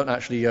gaps. We don't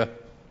actually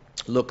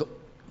look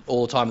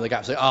all the time at the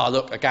gaps and say,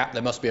 look, a gap,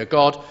 there must be a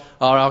God.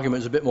 Our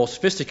argument is a bit more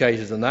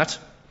sophisticated than that.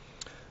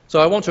 So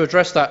I want to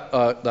address that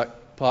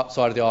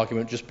side of the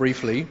argument just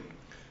briefly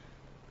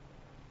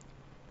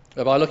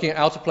by looking at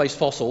out-of-place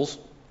fossils,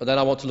 and then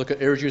I want to look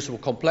at irreducible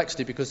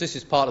complexity, because this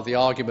is part of the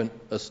argument,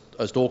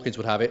 as Dawkins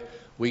would have it.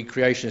 We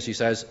creationists, he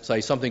says,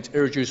 say something's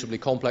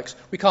irreducibly complex.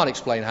 We can't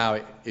explain how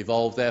it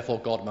evolved, therefore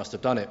God must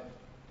have done it.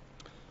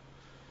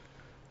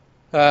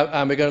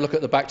 And we're going to look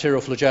at the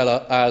bacterial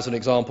flagella as an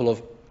example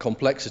of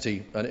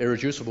complexity, and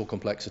irreducible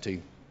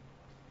complexity.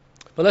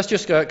 But let's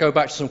just go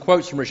back to some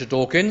quotes from Richard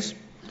Dawkins,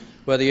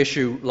 where the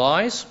issue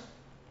lies.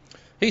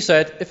 He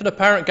said, if an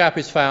apparent gap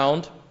is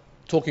found,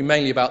 talking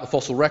mainly about the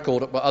fossil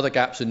record, but other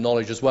gaps in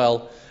knowledge as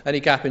well, any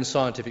gap in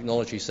scientific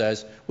knowledge, he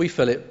says, we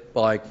fill it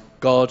by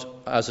God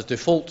as a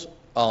default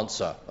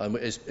answer. And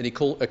he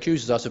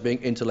accuses us of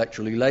being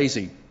intellectually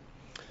lazy.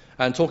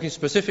 And talking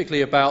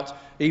specifically about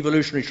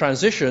evolutionary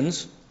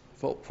transitions,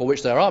 for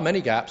which there are many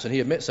gaps, and he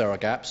admits there are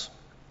gaps,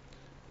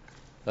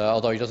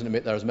 although he doesn't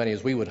admit there are as many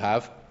as we would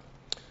have.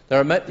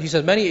 He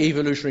says many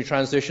evolutionary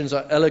transitions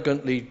are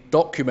elegantly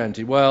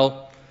documented.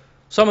 Well,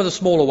 some of the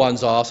smaller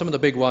ones are, some of the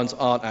big ones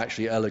aren't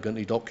actually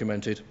elegantly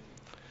documented.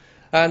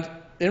 And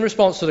in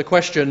response to the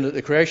question that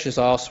the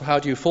creationists asked, how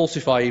do you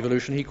falsify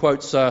evolution, he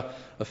quotes a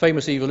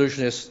famous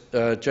evolutionist,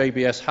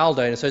 J.B.S.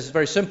 Haldane, and says it's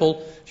very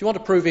simple. If you want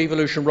to prove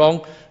evolution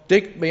wrong,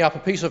 dig me up a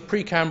piece of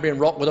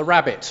Precambrian rock with a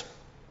rabbit.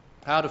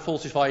 How to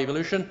falsify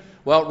evolution?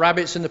 Well,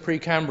 rabbits in the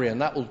Precambrian.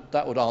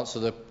 That would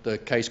answer the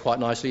case quite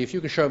nicely. If you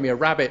can show me a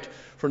rabbit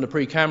from the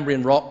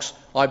Precambrian rocks,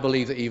 I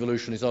believe that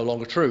evolution is no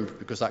longer true,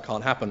 because that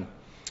can't happen.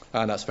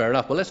 And that's fair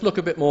enough. But let's look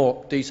a bit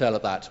more detail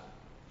at that.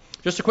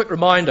 Just a quick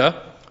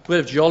reminder, a bit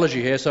of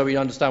geology here so we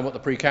understand what the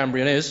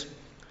Precambrian is.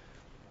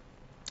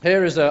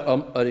 Here is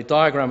a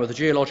diagram of the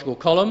geological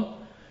column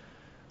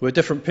with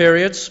different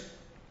periods.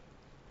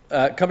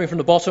 Coming from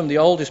the bottom, the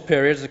oldest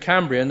period is the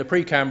Cambrian. The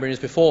Precambrian is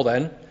before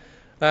then.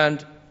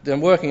 And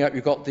then working up,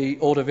 you've got the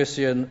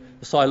Ordovician,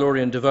 the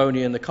Silurian,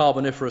 Devonian, the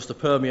Carboniferous, the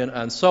Permian,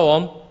 and so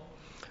on.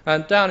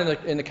 And down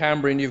in the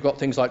Cambrian, you've got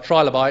things like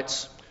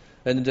trilobites.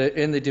 And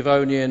in the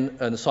Devonian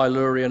and the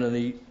Silurian and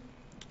the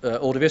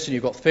Ordovician,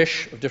 you've got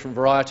fish of different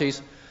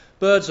varieties.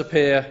 Birds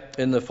appear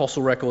in the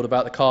fossil record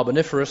about the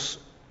Carboniferous,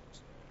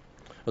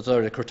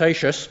 the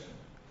Cretaceous.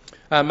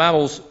 And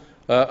mammals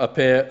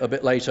appear a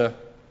bit later,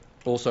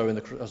 also in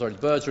the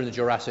birds are in the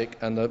Jurassic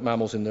and the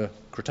mammals in the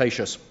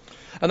Cretaceous.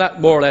 And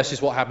that more or less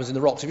is what happens in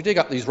the rocks. If you dig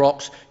up these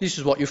rocks, this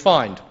is what you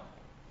find.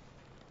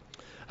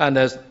 And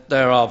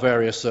there are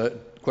various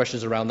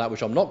questions around that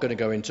which I'm not going to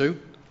go into.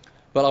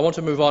 But I want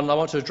to move on. I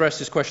want to address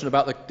this question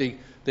about the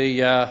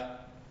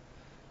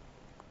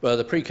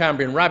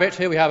Precambrian rabbit.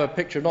 Here we have a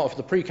picture not of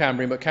the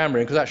Precambrian but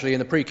Cambrian, because actually in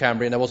the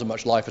Precambrian there wasn't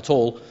much life at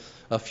all.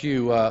 A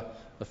few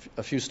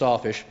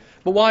starfish.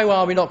 But why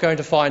are we not going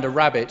to find a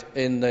rabbit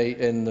in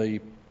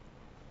the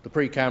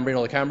Precambrian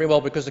or the Cambrian?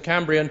 Well, because the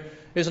Cambrian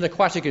is an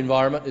aquatic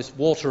environment. It's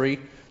watery.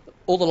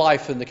 All the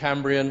life in the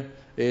Cambrian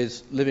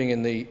is living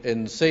in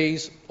the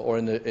seas or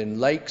in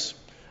lakes,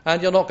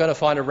 and you're not going to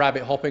find a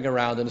rabbit hopping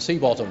around in the sea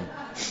bottom.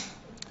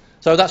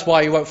 So that's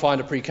why you won't find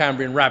a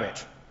Precambrian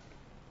rabbit.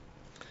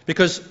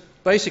 Because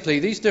basically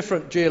these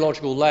different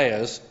geological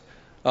layers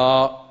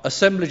are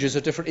assemblages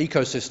of different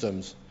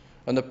ecosystems.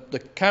 And the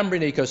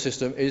Cambrian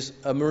ecosystem is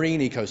a marine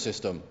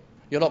ecosystem.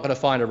 You're not going to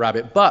find a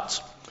rabbit,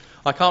 but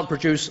I can't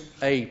produce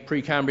a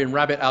Precambrian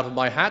rabbit out of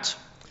my hat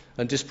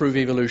and disprove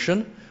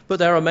evolution, but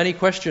there are many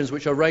questions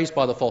which are raised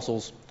by the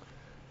fossils.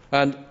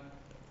 And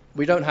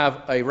we don't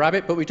have a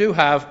rabbit, but we do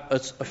have a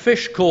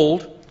fish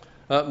called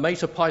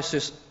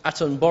Metaphysis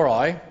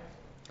attenborough.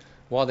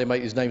 Why they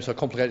make these names so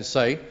complicated to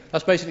say.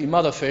 That's basically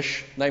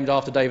motherfish, named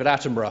after David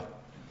Attenborough.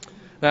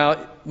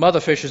 Now,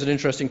 motherfish is an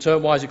interesting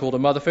term. Why is it called a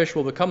motherfish?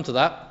 Well, we'll come to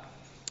that.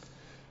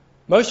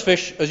 Most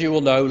fish, as you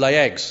will know, lay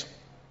eggs.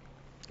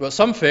 But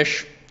some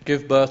fish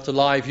give birth to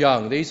live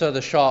young. These are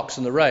the sharks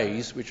and the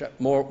rays, which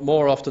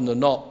more often than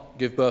not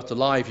give birth to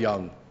live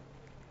young.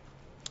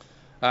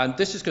 And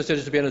this is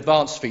considered to be an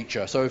advanced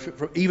feature. So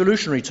for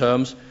evolutionary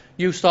terms,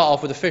 you start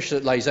off with a fish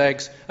that lays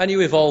eggs, and you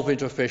evolve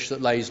into a fish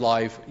that lays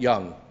live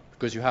young,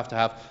 because you have to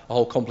have a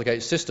whole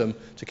complicated system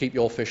to keep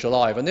your fish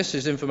alive. And this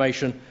is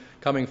information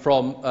coming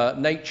from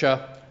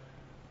Nature,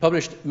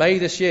 published May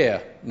this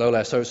year, no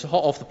less, so it's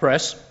hot off the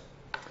press.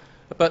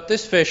 But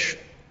this fish,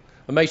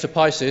 a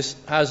Metaphysis,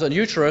 has a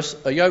uterus,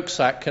 a yolk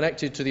sac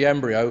connected to the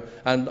embryo,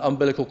 and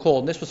umbilical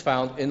cord. And this was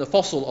found in the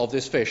fossil of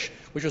this fish,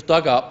 which was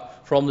dug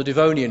up from the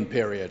Devonian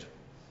period.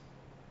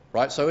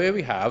 Right, so here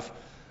we have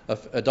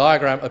a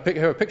diagram, a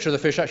picture of the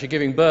fish actually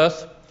giving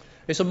birth.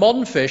 It's a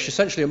modern fish,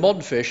 essentially a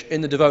modern fish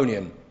in the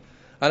Devonian.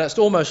 And it's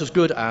almost as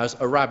good as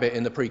a rabbit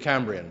in the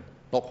Precambrian.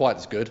 Not quite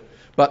as good,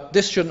 but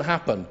this shouldn't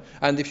happen.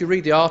 And if you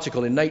read the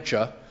article in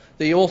Nature,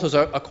 the authors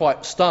are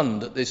quite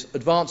stunned that this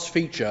advanced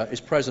feature is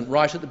present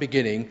right at the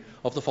beginning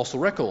of the fossil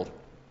record.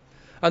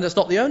 And that's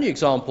not the only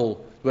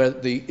example where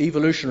the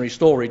evolutionary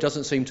story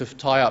doesn't seem to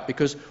tie up,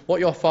 because what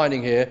you're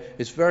finding here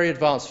is very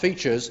advanced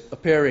features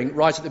appearing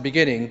right at the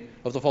beginning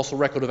of the fossil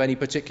record of any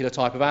particular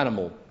type of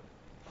animal.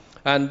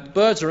 And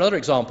birds are another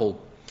example.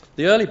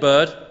 The early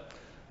bird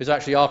is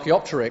actually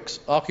Archaeopteryx.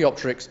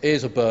 Archaeopteryx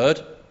is a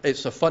bird.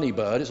 It's a funny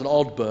bird. It's an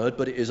odd bird,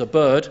 but it is a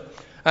bird.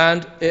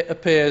 And it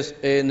appears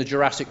in the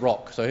Jurassic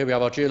rock. So here we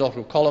have our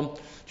geological column,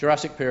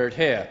 Jurassic period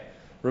here.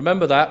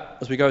 Remember that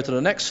as we go to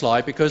the next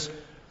slide, because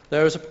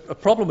there is a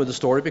problem with the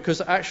story,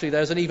 because actually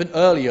there's an even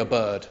earlier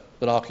bird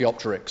than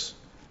Archaeopteryx.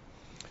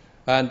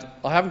 And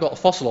I haven't got a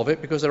fossil of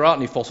it because there aren't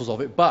any fossils of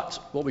it, but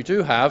what we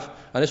do have,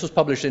 and this was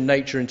published in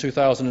Nature in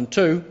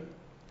 2002,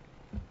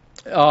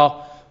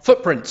 are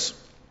footprints.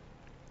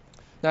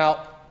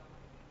 Now,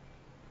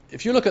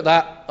 if you look at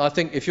that, I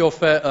think if you're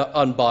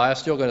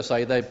unbiased, you're going to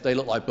say they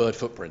look like bird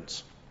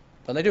footprints.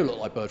 And they do look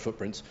like bird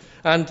footprints.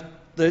 And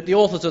the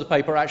authors of the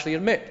paper actually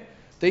admit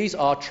these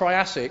are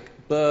Triassic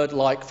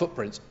bird-like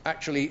footprints,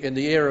 actually in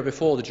the era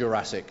before the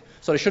Jurassic.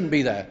 So they shouldn't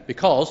be there,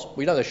 because,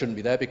 we know they shouldn't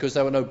be there, because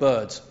there were no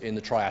birds in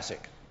the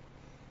Triassic.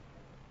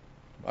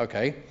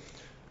 Okay.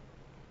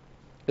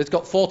 It's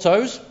got 4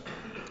 toes.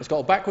 It's got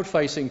a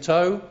backward-facing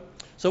toe.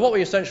 So what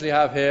we essentially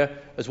have here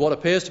is what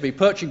appears to be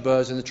perching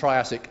birds in the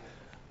Triassic,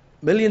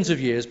 millions of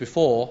years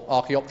before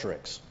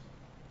Archaeopteryx.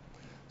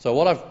 So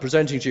what I'm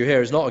presenting to you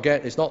here is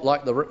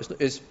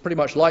it's pretty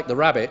much like the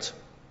rabbit.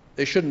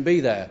 It shouldn't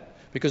be there,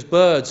 because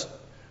birds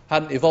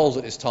hadn't evolved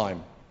at this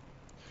time.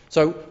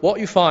 So what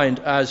you find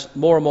as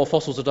more and more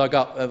fossils are dug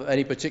up of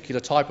any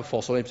particular type of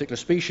fossil, any particular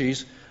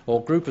species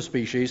or group of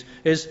species,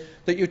 is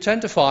that you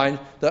tend to find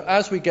that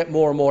as we get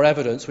more and more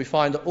evidence, we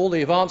find that all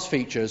the advanced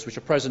features which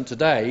are present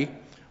today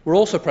were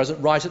also present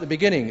right at the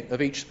beginning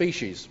of each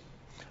species.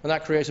 And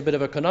that creates a bit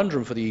of a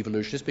conundrum for the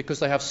evolutionists, because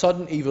they have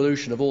sudden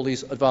evolution of all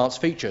these advanced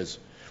features,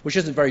 which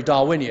isn't very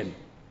Darwinian.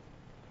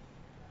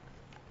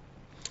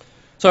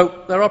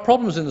 So there are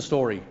problems in the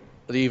story,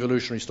 the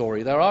evolutionary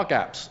story. There are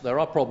gaps, there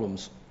are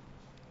problems.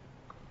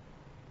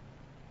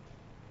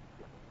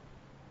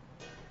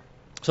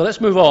 So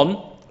let's move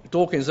on.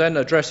 Dawkins then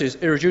addresses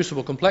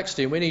irreducible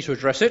complexity, and we need to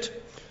address it.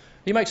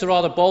 He makes a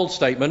rather bold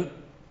statement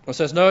and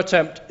says, no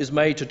attempt is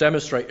made to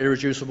demonstrate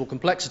irreducible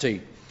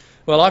complexity.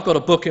 Well, I've got a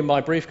book in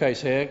my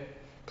briefcase here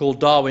called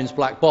Darwin's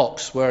Black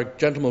Box, where a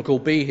gentleman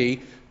called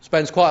Behe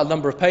spends quite a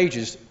number of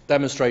pages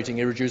demonstrating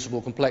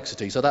irreducible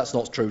complexity, so that's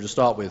not true to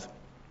start with.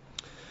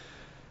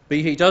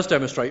 Behe does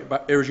demonstrate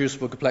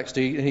irreducible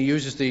complexity, and he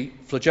uses the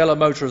flagella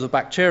motor of the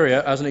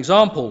bacteria as an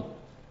example.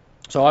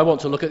 So I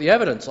want to look at the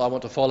evidence. I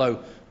want to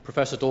follow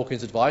Professor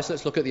Dawkins' advice.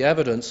 Let's look at the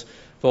evidence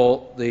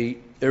for the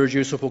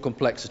irreducible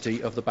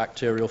complexity of the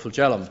bacterial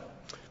flagellum.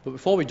 But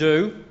before we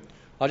do,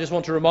 I just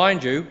want to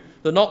remind you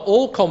that not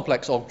all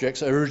complex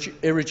objects are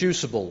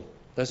irreducible.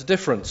 There's a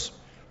difference.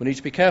 We need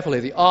to be careful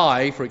here. The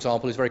eye, for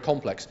example, is very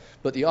complex,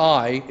 but the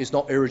eye is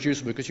not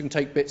irreducible, because you can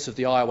take bits of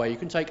the eye away. You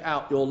can take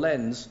out your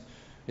lens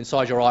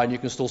inside your eye and you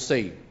can still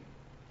see.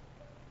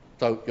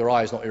 So your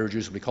eye is not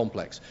irreducibly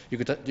complex. You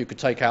could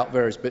take out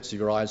various bits of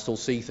your eye and still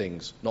see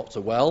things. Not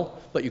so well,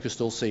 but you can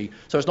still see.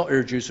 So it's not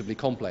irreducibly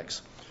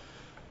complex.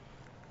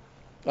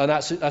 And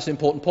that's an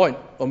important point,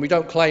 and we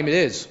don't claim it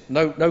is.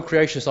 No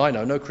creationist I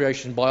know, no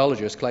creation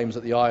biologist claims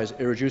that the eye is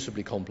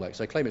irreducibly complex.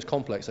 They claim it's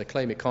complex, they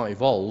claim it can't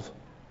evolve.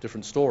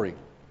 Different story.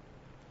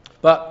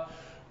 But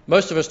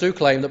most of us do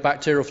claim that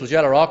bacterial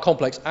flagella are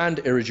complex and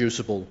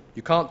irreducible.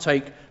 You can't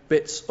take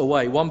bits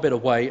away, one bit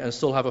away, and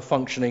still have a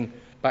functioning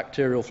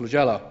bacterial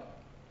flagella.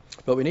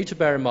 But we need to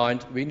bear in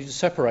mind, we need to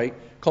separate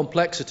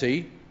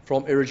complexity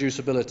from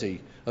irreducibility.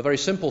 A very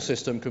simple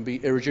system can be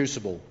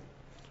irreducible,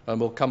 and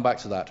we'll come back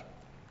to that.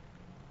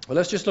 Well,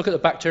 let's just look at the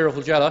bacterial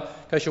flagella,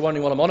 in case you're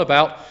wondering what I'm on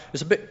about.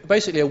 It's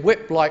basically a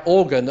whip-like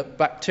organ that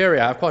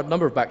bacteria have, quite a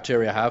number of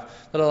bacteria have,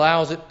 that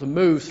allows it to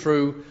move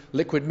through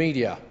liquid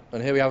media.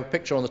 And here we have a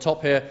picture on the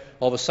top here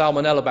of a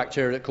salmonella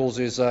bacteria that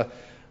causes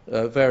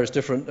various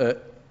different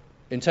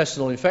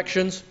intestinal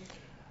infections,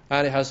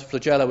 and it has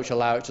flagella which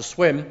allow it to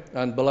swim,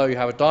 and below you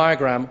have a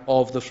diagram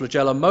of the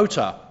flagella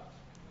motor,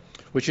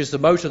 which is the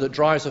motor that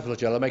drives the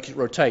flagella, makes it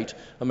rotate,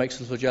 and makes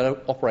the flagella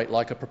operate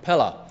like a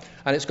propeller.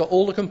 And it's got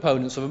all the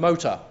components of a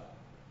motor.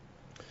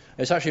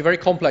 It's actually a very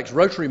complex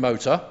rotary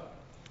motor,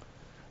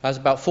 has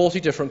about 40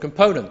 different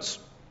components.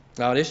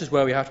 Now, this is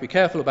where we have to be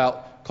careful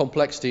about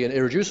complexity and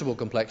irreducible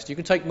complexity. You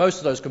can take most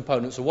of those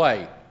components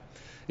away.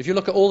 If you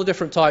look at all the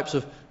different types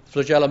of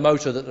flagella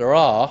motor that there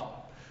are,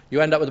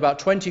 you end up with about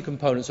 20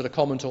 components that are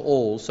common to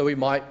all, so we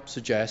might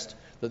suggest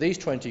that these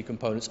 20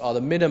 components are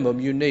the minimum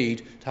you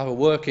need to have a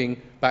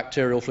working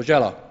bacterial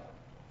flagella.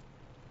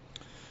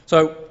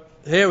 So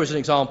here is an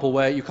example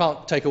where you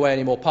can't take away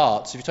any more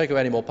parts. If you take away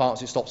any more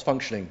parts, it stops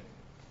functioning.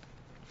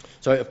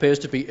 So it appears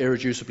to be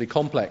irreducibly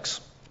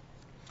complex.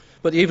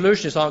 But the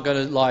evolutionists aren't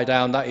going to lie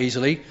down that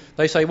easily.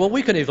 They say, well,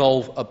 we can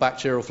evolve a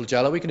bacterial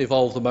flagella, we can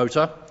evolve the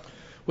motor.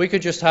 We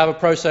could just have a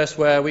process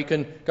where we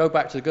can go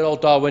back to the good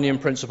old Darwinian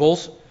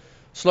principles,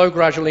 slow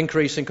gradual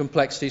increase in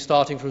complexity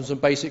starting from some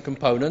basic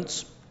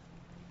components.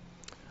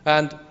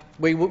 And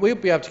we'll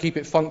be able to keep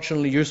it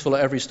functionally useful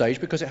at every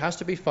stage, because it has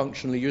to be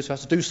functionally useful, it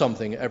has to do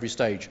something at every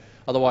stage.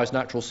 Otherwise,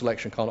 natural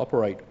selection can't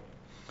operate.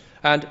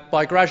 And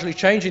by gradually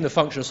changing the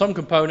function of some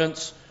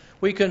components,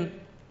 we can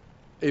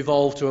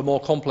evolve to a more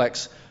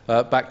complex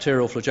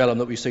bacterial flagellum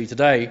that we see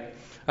today.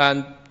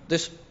 And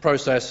this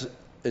process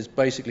is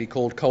basically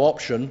called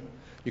co-option.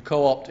 You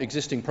co-opt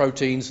existing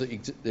proteins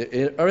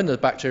that are in the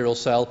bacterial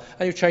cell,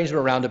 and you change them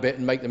around a bit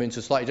and make them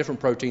into slightly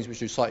different proteins which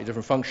do slightly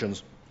different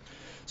functions.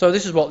 So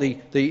this is what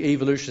the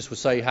evolutionists would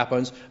say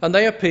happens, and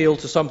they appeal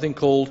to something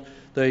called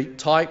the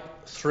type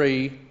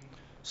 3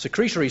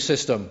 secretory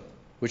system,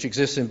 which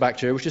exists in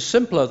bacteria, which is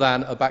simpler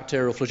than a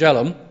bacterial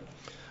flagellum,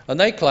 and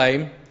they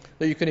claim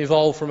that you can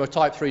evolve from a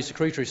type 3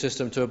 secretory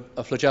system to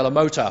a flagella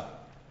motor.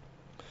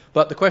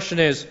 But the question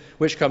is,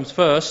 which comes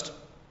first?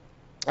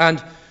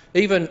 And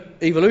even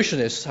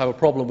evolutionists have a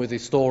problem with the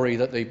story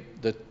that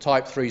the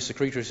type 3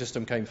 secretory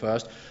system came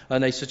first,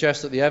 and they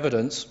suggest that the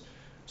evidence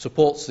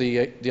supports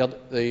the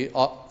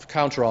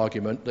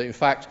counter-argument that, in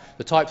fact,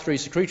 the type 3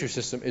 secretory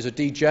system is a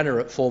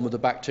degenerate form of the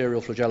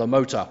bacterial flagella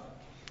motor.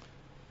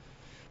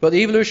 But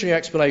the evolutionary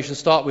explanations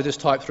start with this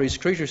type 3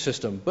 secretory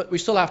system, but we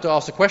still have to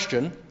ask the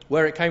question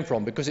where it came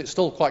from, because it's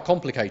still quite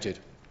complicated.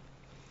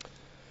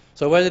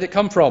 So where did it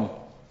come from?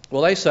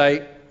 Well, they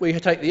say we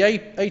take the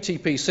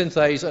ATP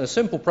synthase and a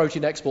simple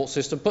protein export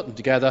system, put them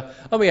together,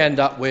 and we end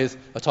up with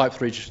a type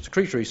 3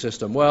 secretory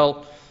system.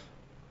 Well,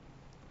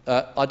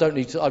 I'm not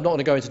going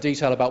to go into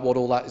detail about what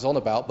all that is on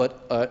about,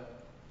 but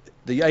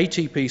the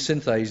ATP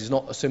synthase is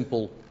not a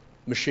simple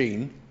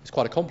machine. It's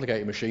quite a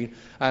complicated machine,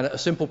 and a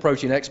simple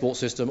protein export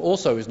system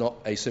also is not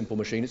a simple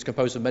machine. It's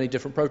composed of many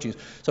different proteins.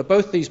 So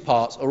both these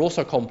parts are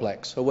also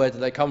complex. So where do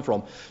they come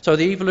from? So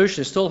the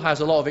evolutionist still has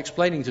a lot of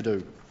explaining to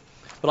do.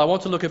 But I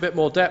want to look a bit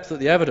more depth at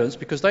the evidence,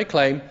 because they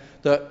claim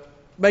that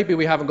maybe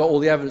we haven't got all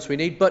the evidence we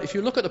need, but if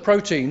you look at the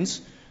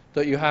proteins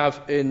that you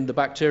have in the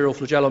bacterial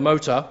flagella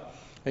motor,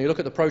 and you look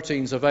at the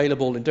proteins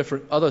available in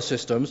different other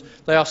systems,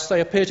 they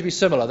appear to be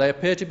similar. They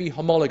appear to be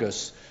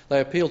homologous. They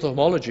appeal to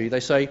homology. They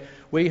say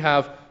we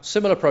have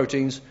similar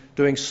proteins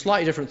doing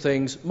slightly different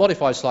things,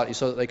 modified slightly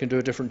so that they can do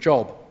a different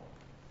job.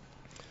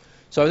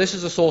 So this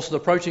is the source of the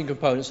protein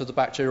components of the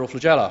bacterial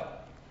flagella.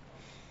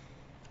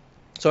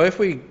 So if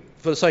we,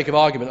 for the sake of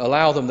argument,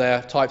 allow them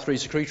their type 3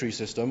 secretory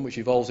system, which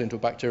evolves into a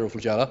bacterial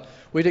flagella,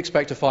 we'd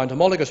expect to find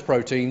homologous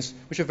proteins,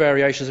 which are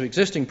variations of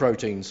existing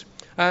proteins.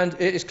 And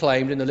it is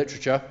claimed in the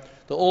literature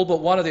that all but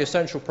one of the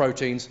essential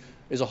proteins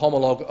is a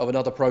homologue of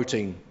another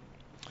protein.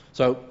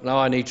 So now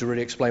I need to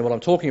really explain what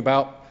I'm talking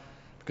about,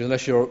 because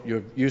unless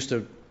you're used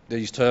to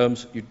these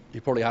terms,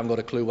 you probably haven't got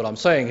a clue what I'm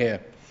saying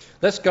here.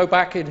 Let's go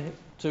back into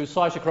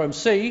cytochrome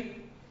C.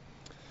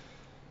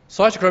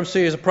 Cytochrome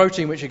C is a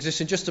protein which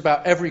exists in just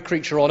about every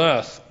creature on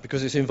Earth,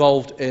 because it's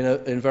involved in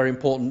a very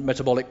important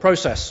metabolic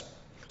process.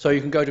 So you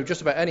can go to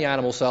just about any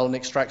animal cell and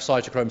extract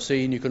cytochrome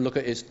C, and you can look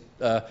at its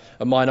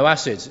amino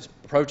acids. Its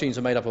proteins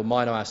are made up of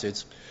amino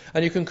acids.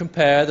 And you can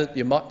compare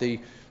the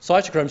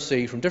cytochrome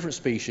C from different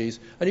species,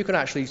 and you can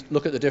actually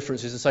look at the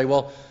differences and say,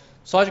 well,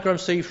 cytochrome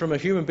C from a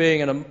human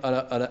being and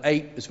an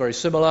ape is very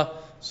similar.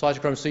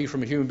 Cytochrome C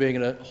from a human being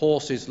and a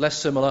horse is less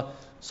similar.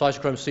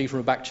 Cytochrome C from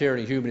a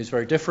bacteria and a human is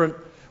very different.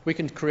 We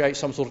can create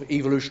some sort of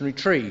evolutionary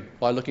tree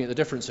by looking at the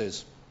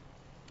differences.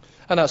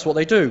 And that's what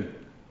they do.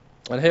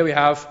 And here we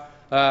have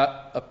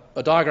a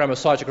diagram of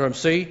cytochrome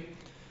C.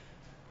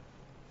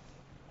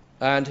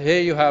 And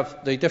here you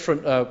have the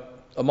different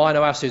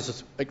amino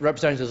acids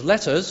represented as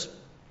letters.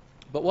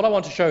 But what I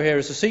want to show here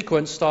is a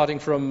sequence starting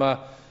from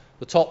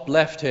the top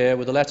left here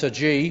with the letter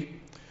G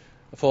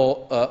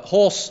for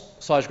horse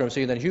size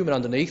chromatin, and then human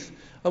underneath.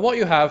 And what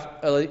you have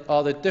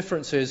are the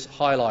differences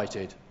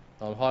highlighted.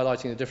 I'm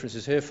highlighting the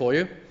differences here for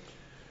you.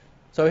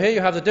 So here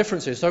you have the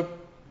differences. So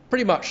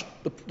pretty much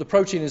the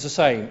protein is the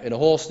same in a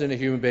horse and in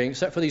a human being,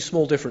 except for these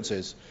small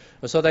differences.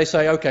 And so they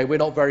say, okay, we're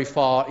not very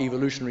far,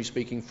 evolutionary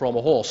speaking, from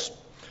a horse.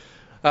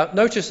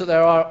 Notice that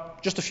there are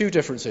just a few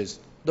differences.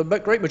 The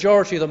great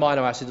majority of the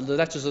amino acids, the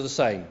letters are the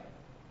same.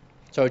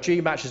 So a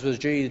G matches with a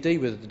G, the D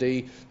with the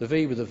D, the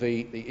V with the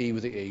V, the E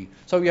with the E.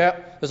 So yeah,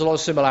 there's a lot of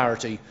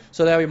similarity.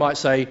 So there we might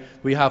say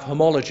we have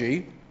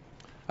homology,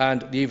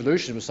 and the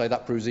evolutionists will say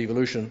that proves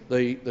evolution.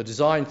 The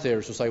design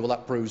theorists will say, well,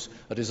 that proves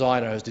a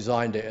designer has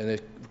designed it, and they're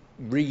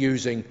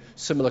reusing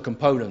similar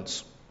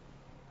components.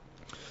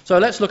 So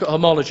let's look at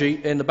homology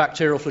in the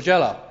bacterial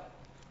flagella,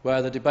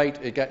 where the debate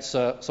it gets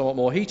somewhat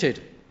more heated.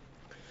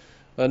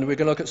 And we're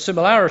going to look at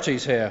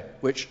similarities here,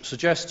 which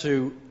suggest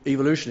to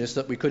evolutionists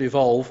that we could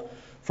evolve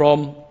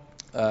from,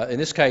 in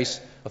this case,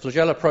 a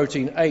flagella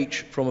protein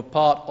H from a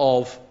part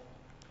of,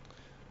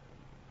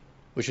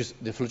 which is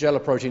the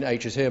flagella protein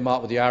H is here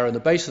marked with the arrow in the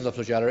base of the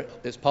flagella.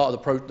 It's part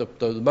of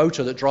the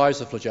motor that drives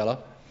the flagella.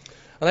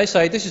 And they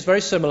say this is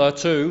very similar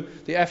to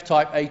the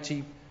F-type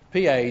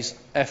ATPase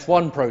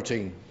F1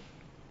 protein.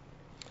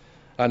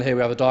 And here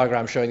we have a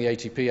diagram showing the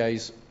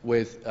ATPase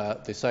with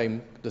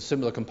the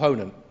similar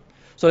component.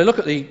 So they look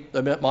at the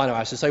amino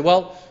acids and say,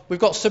 well, we've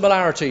got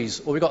similarities,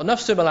 or we've got enough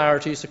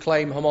similarities to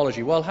claim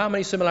homology. Well, how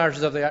many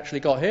similarities have they actually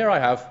got? Here I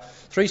have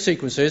 3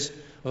 sequences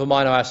of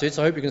amino acids.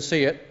 I hope you can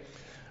see it.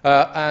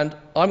 And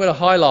I'm going to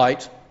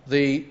highlight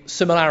the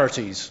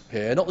similarities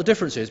here, not the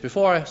differences.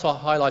 Before I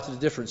start highlighting the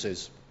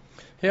differences,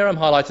 here I'm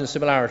highlighting the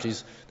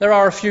similarities. There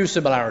are a few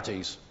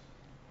similarities,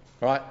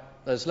 right?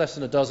 There's less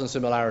than a dozen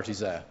similarities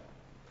there.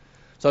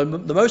 So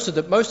most of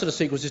the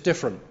sequence is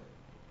different.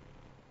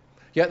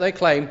 Yet they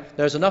claim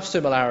there's enough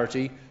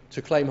similarity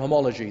to claim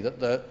homology, that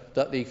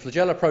the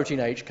flagella protein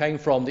H came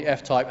from the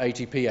F-type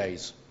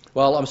ATPase.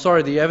 Well, I'm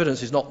sorry, the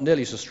evidence is not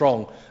nearly so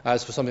strong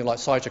as for something like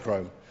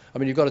cytochrome. I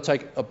mean, you've got to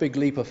take a big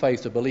leap of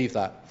faith to believe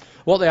that.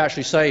 What they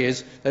actually say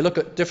is they look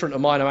at different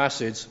amino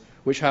acids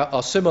which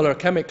are similar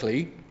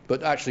chemically,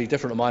 but actually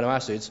different amino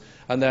acids,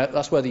 and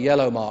that's where the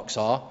yellow marks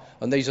are.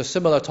 And these are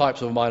similar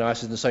types of amino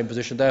acids in the same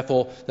position,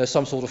 therefore there's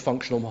some sort of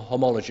functional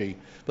homology.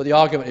 But the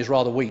argument is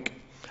rather weak.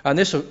 And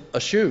this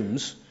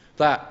assumes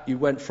that you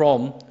went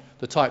from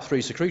the type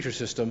 3 secretory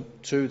system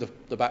to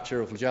the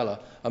bacterial flagella,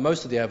 and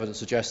most of the evidence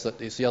suggests that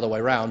it's the other way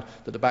around,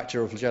 that the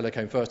bacterial flagella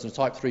came first, and the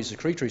type 3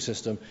 secretory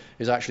system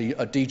is actually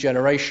a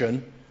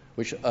degeneration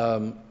which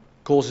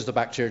causes the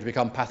bacteria to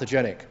become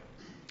pathogenic,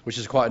 which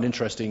is quite an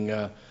interesting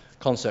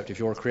concept if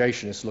you're a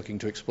creationist looking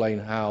to explain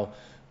how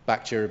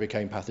bacteria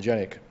became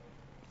pathogenic.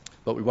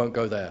 But we won't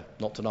go there,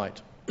 not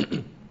tonight.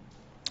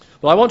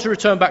 Well, I want to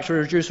return back to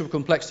irreducible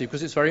complexity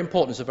because it's very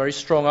important. It's a very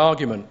strong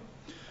argument.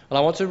 And I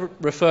want to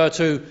refer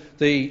to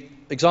the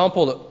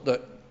example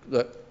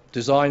that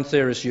design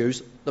theorists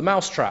use. The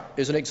mousetrap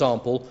is an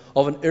example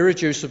of an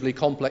irreducibly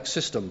complex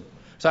system.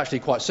 It's actually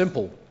quite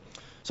simple.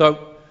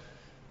 So,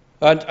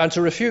 and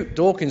to refute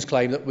Dawkins'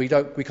 claim that we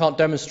can't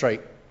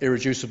demonstrate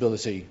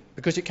irreducibility,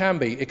 because it can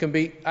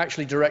be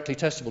actually directly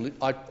testable.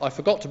 I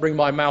forgot to bring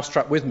my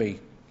mousetrap with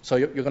me, so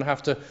you're going to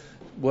have to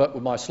work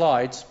with my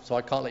slides, so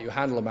I can't let you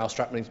handle a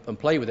mousetrap and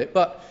play with it,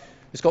 but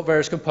it's got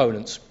various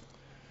components.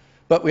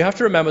 But we have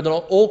to remember that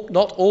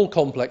not all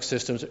complex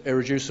systems are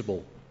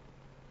irreducible.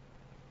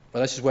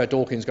 And this is where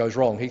Dawkins goes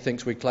wrong. He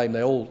thinks we claim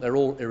they're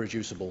all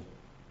irreducible.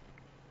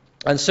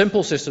 And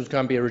simple systems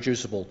can be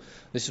irreducible.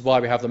 This is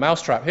why we have the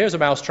mousetrap. Here's a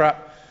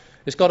mousetrap.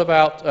 It's got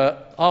about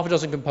half a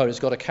dozen components.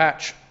 It's got a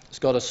catch, it's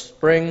got a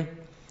spring,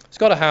 it's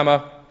got a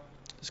hammer,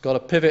 it's got a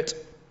pivot,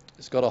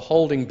 it's got a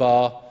holding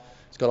bar,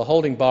 it's got a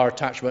holding bar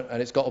attachment,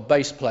 and it's got a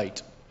base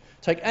plate.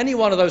 Take any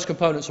one of those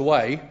components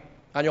away,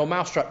 and your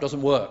mousetrap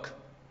doesn't work.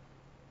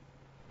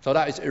 So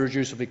that is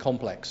irreducibly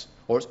complex,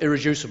 or it's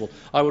irreducible.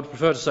 I would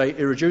prefer to say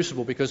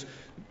irreducible because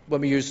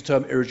when we use the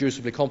term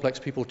irreducibly complex,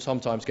 people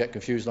sometimes get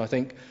confused, and I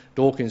think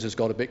Dawkins has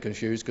got a bit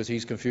confused because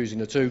he's confusing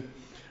the two.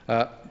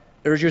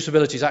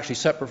 Irreducibility is actually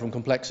separate from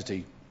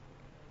complexity.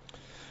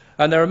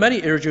 And there are many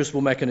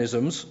irreducible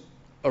mechanisms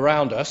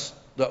around us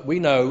that we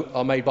know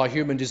are made by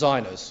human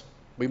designers.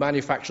 We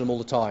manufacture them all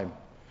the time.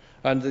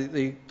 And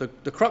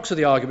the crux of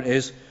the argument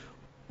is,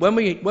 when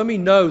we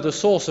know the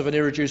source of an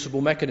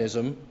irreducible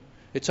mechanism,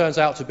 it turns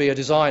out to be a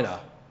designer.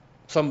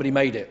 Somebody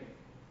made it.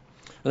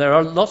 And there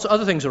are lots of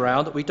other things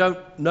around that we don't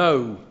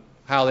know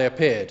how they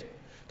appeared.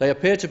 They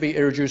appear to be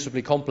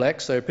irreducibly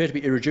complex, they appear to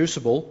be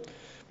irreducible,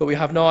 but we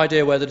have no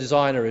idea where the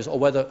designer is or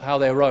how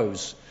they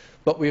arose.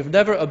 But we've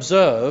never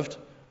observed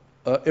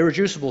an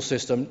irreducible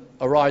system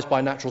arise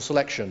by natural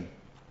selection,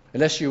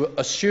 unless you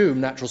assume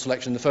natural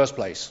selection in the first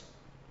place.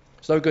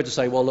 It's no good to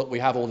say, well, look, we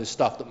have all this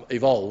stuff that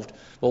evolved.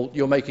 Well,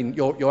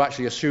 you're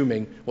actually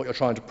assuming what you're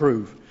trying to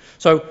prove.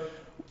 So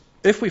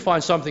if we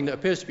find something that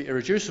appears to be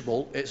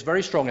irreducible, it's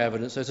very strong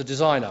evidence there's a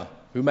designer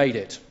who made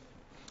it.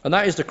 And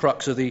that is the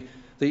crux of the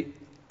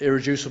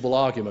irreducible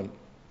argument.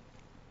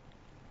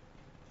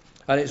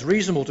 And it's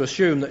reasonable to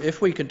assume that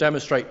if we can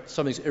demonstrate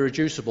something's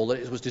irreducible, that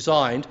it was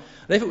designed,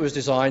 and if it was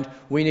designed,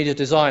 we need a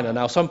designer.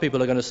 Now, some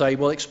people are going to say,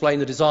 well, explain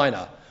the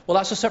designer. Well,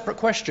 that's a separate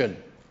question.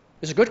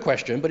 It's a good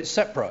question, but it's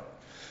separate.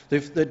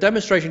 The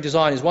demonstrating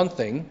design is one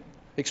thing.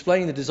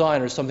 Explaining the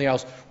designer is something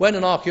else. When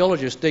an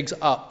archaeologist digs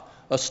up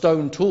a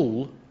stone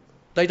tool,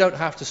 they don't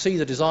have to see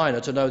the designer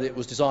to know that it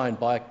was designed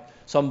by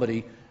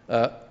somebody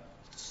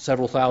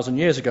several thousand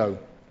years ago.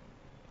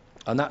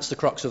 And that's the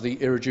crux of the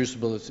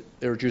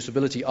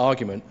irreducibility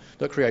argument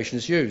that creation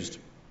is used.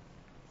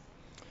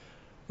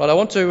 But I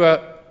want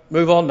to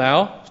move on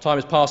now. Time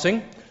is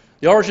passing.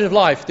 The origin of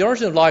life. The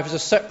origin of life is a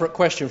separate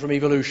question from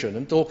evolution,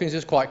 and Dawkins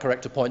is quite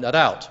correct to point that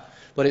out.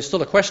 But it's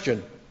still a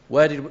question.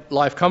 Where did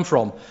life come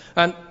from?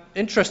 And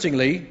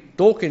interestingly,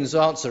 Dawkins'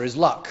 answer is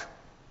luck.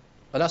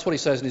 And that's what he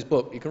says in his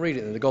book. You can read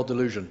it in the God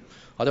Delusion.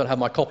 I don't have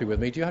my copy with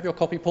me. Do you have your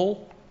copy,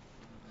 Paul?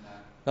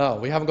 No,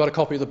 we haven't got a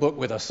copy of the book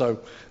with us,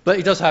 but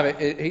he does have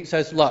it. He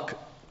says luck.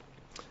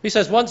 He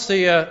says once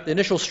the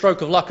initial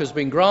stroke of luck has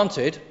been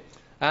granted,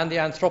 and the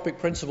anthropic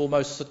principle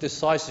most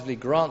decisively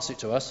grants it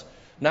to us,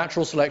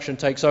 natural selection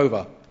takes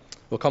over.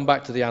 We'll come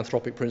back to the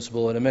anthropic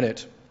principle in a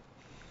minute.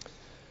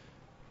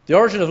 The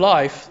origin of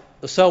life,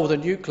 the cell with a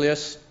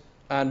nucleus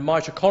and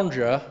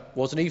mitochondria,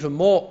 was an even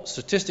more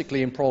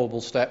statistically improbable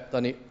step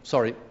than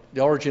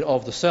the origin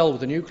of the cell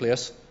with a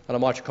nucleus and a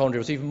mitochondria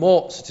was even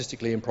more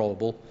statistically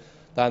improbable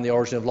than the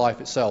origin of life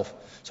itself.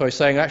 So he's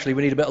saying actually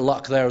we need a bit of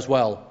luck there as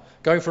well.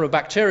 Going from a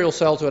bacterial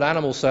cell to an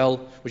animal cell,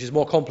 which is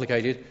more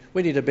complicated,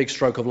 we need a big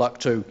stroke of luck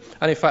too.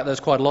 And in fact there's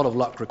quite a lot of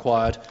luck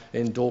required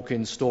in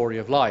Dawkins' story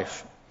of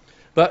life.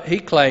 But he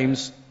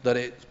claims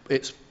that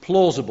it's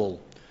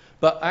plausible.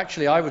 But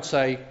actually I would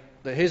say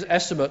that his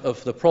estimate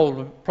of the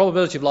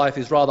probability of life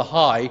is rather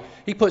high.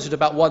 He puts it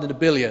about 1 in a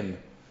billion,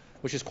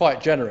 which is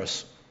quite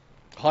generous.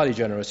 Highly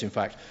generous, in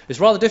fact. It's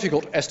rather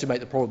difficult to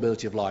estimate the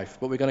probability of life,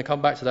 but we're going to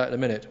come back to that in a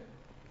minute.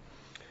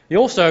 He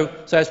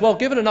also says, well,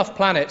 given enough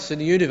planets in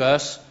the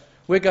universe,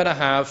 we're going to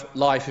have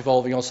life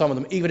evolving on some of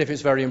them, even if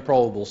it's very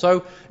improbable.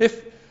 So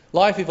if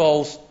life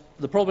evolves,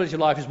 the probability of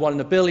life is 1 in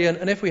a billion,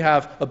 and if we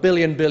have a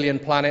billion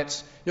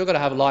planets, you're going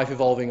to have life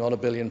evolving on a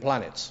billion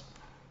planets.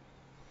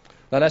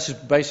 Now that's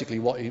just basically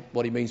what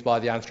he means by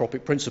the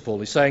anthropic principle.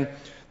 He's saying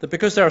that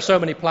because there are so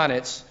many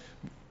planets,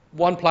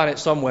 one planet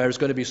somewhere is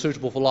going to be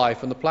suitable for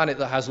life, and the planet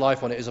that has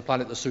life on it is a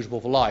planet that's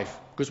suitable for life.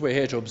 Because we're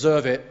here to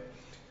observe it,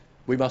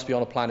 we must be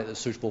on a planet that's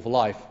suitable for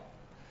life.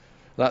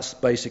 That's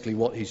basically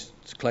what he's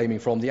claiming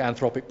from the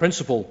anthropic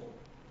principle.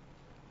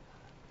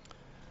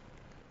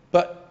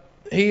 But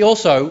he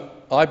also,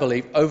 I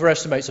believe,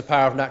 overestimates the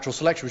power of natural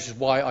selection, which is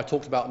why I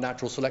talked about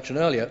natural selection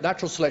earlier.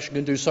 Natural selection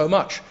can do so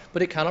much,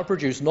 but it cannot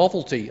produce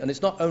novelty. And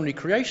it's not only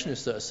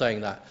creationists that are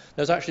saying that.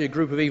 There's actually a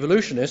group of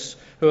evolutionists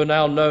who are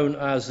now known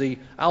as the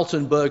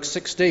Altenberg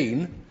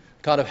 16,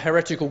 kind of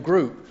heretical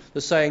group,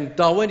 that's saying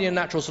Darwinian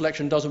natural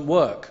selection doesn't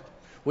work.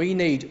 We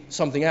need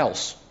something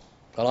else.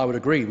 And I would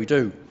agree, we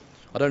do.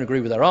 I don't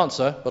agree with their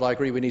answer, but I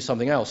agree we need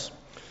something else.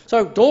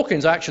 So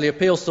Dawkins actually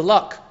appeals to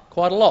luck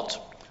quite a lot.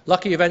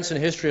 Lucky events in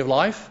the history of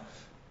life.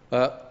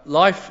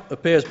 Life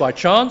appears by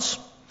chance.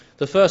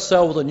 The first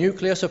cell with a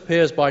nucleus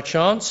appears by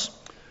chance.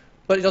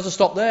 But it doesn't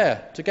stop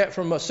there. To get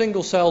from a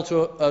single cell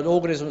to an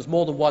organism that's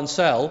more than one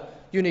cell,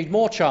 you need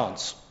more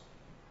chance.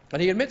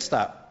 And he admits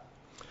that.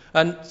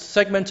 And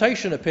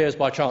segmentation appears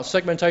by chance.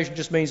 Segmentation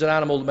just means an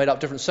animal made up of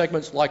different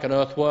segments, like an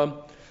earthworm.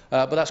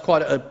 But that's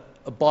quite a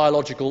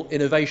biological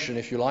innovation,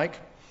 if you like.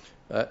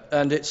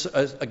 And it's,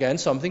 again,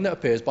 something that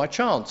appears by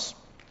chance.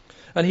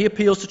 And he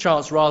appeals to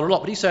chance rather a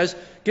lot. But he says,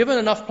 given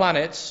enough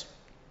planets,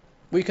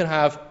 we can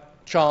have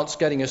chance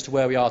getting us to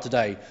where we are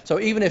today. So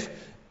even if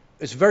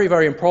it's very,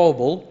 very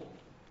improbable,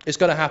 it's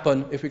going to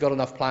happen if we've got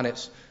enough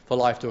planets for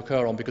life to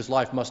occur on, because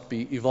life must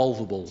be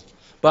evolvable.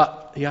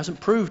 But he hasn't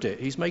proved it.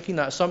 He's making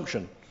that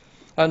assumption.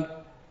 And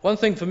one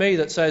thing for me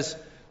that says,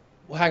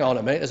 well, hang on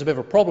a minute, there's a bit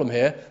of a problem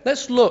here.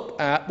 Let's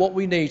look at what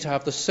we need to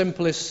have the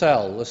simplest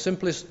cell, the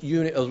simplest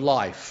unit of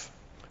life.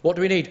 What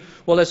do we need?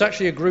 Well, there's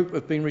actually a group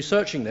who've been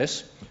researching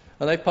this,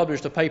 and they've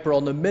published a paper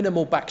on the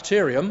minimal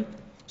bacterium.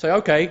 Say,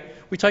 okay,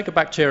 we take a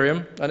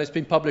bacterium, and it's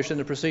been published in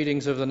the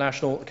Proceedings of the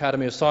National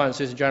Academy of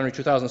Sciences in January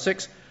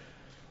 2006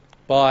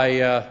 by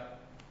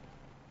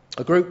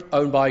a group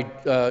owned by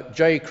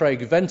J.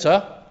 Craig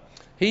Venter.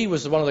 He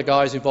was one of the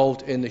guys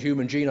involved in the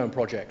Human Genome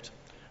Project,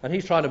 and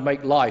he's trying to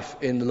make life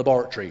in the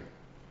laboratory,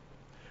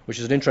 which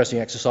is an interesting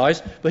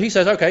exercise. But he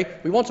says, okay,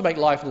 we want to make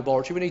life in the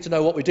laboratory, we need to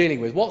know what we're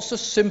dealing with. What's the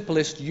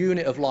simplest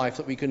unit of life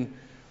that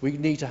we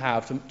need to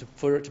have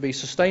for it to be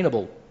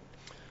sustainable?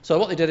 So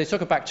what they did, they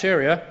took a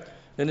bacteria.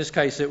 In this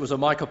case, it was a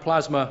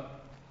mycoplasma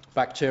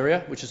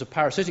bacteria, which is a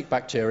parasitic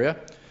bacteria,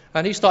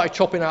 and he started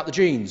chopping out the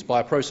genes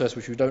by a process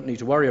which we don't need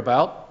to worry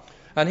about,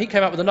 and he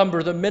came up with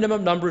the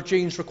minimum number of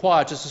genes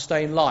required to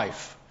sustain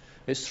life.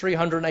 It's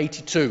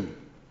 382.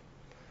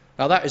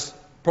 Now that is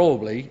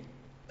probably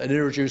an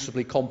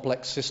irreducibly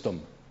complex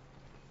system.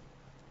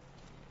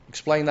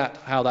 Explain that,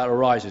 how that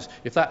arises.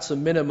 If that's the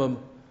minimum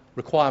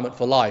requirement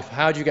for life,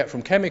 how do you get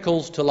from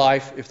chemicals to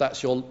life if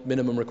that's your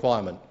minimum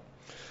requirement?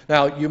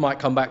 Now, you might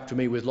come back to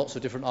me with lots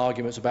of different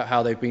arguments about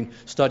how they've been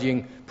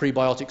studying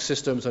prebiotic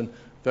systems and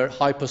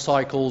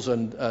hypercycles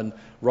and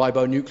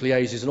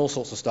ribonucleases and all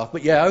sorts of stuff.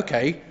 But yeah,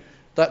 okay,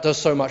 that does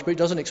so much, but it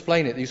doesn't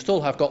explain it. You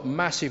still have got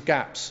massive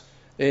gaps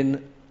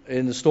in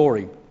the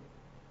story.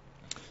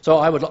 So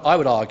I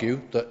would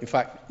argue that, in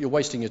fact, you're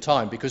wasting your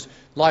time, because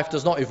life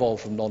does not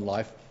evolve from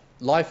non-life.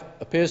 Life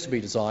appears to be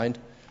designed,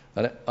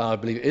 and I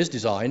believe it is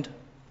designed,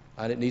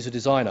 and it needs a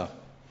designer.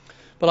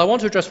 But I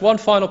want to address one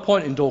final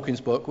point in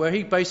Dawkins' book, where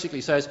he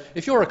basically says,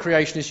 if you're a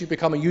creationist, you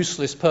become a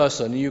useless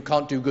person, and you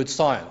can't do good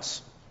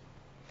science.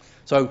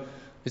 So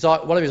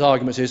one of his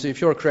arguments is,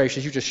 if you're a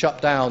creationist, you just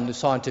shut down the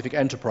scientific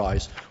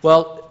enterprise.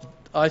 Well,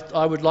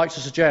 I would like to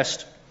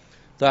suggest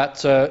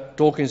that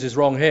Dawkins is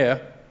wrong here,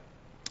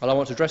 and I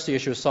want to address the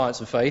issue of science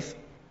and faith.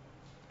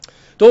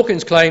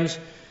 Dawkins claims,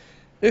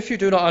 if you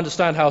do not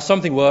understand how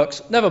something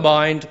works, never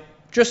mind,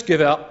 just give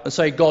up and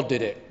say God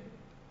did it.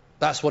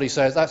 That's what he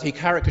says. He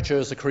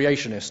caricatures the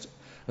creationist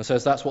and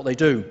says that's what they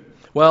do.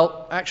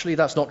 Well, actually,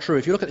 that's not true.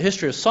 If you look at the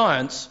history of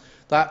science,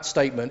 that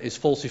statement is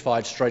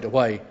falsified straight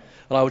away.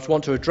 And I would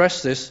want to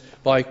address this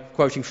by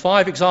quoting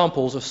 5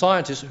 examples of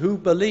scientists who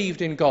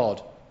believed in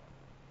God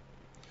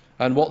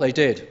and what they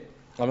did.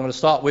 I'm going to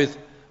start with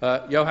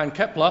Johann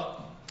Kepler,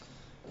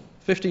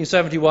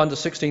 1571 to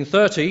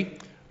 1630.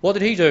 What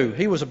did he do?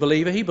 He was a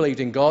believer. He believed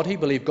in God. He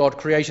believed God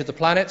created the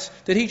planets.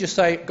 Did he just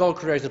say, God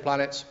created the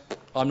planets,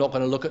 I'm not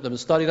going to look at them and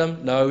study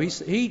them? No,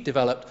 he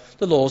developed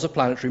the laws of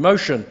planetary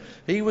motion.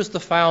 He was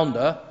the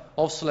founder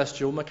of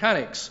celestial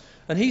mechanics.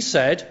 And he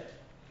said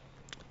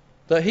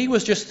that he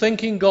was just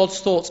thinking God's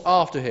thoughts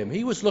after him.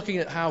 He was looking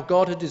at how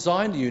God had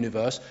designed the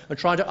universe and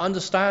trying to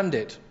understand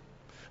it.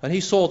 And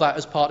he saw that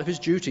as part of his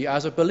duty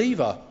as a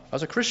believer,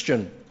 as a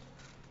Christian.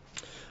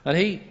 And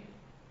he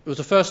was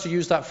the first to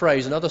use that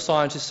phrase, and other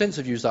scientists since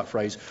have used that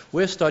phrase.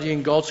 We're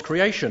studying God's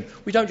creation.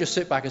 We don't just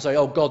sit back and say,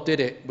 oh, God did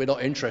it, we're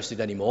not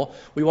interested anymore.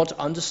 We want to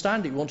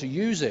understand it, we want to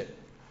use it.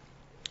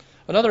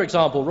 Another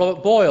example,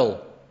 Robert Boyle,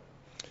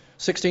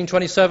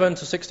 1627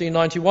 to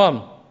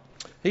 1691.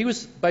 He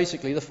was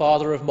basically the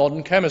father of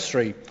modern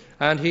chemistry,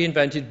 and he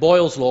invented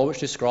Boyle's law, which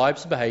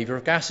describes the behavior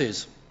of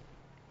gases.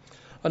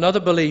 Another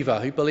believer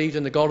who believed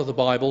in the God of the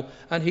Bible,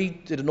 and he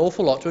did an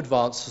awful lot to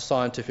advance the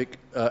scientific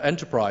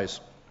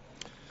enterprise.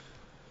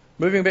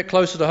 Moving a bit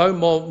closer to home,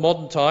 more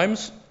modern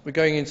times, we're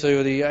going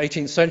into the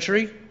 18th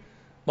century.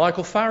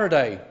 Michael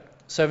Faraday,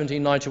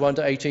 1791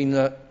 to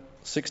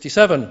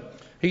 1867.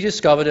 He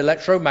discovered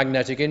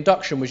electromagnetic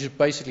induction, which is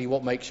basically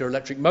what makes your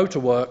electric motor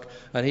work,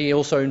 and he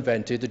also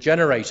invented the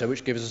generator,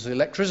 which gives us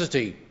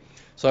electricity.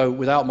 So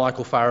without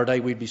Michael Faraday,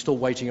 we'd be still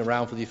waiting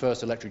around for the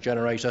first electric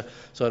generator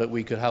so that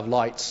we could have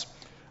lights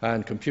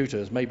and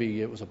computers.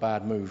 Maybe it was a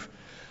bad move.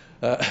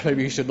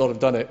 Maybe he should not have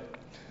done it.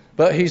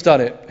 But he's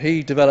done it.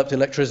 He developed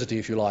electricity,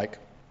 if you like.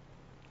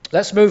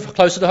 Let's move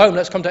closer to home.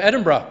 Let's come to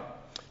Edinburgh.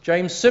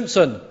 James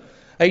Simpson,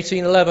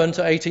 1811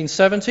 to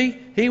 1870.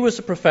 He was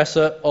the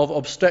professor of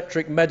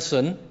obstetric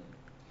medicine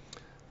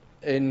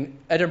in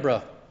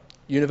Edinburgh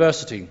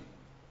University.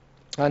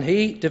 And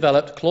he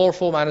developed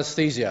chloroform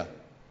anesthesia.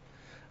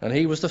 And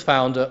he was the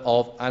founder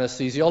of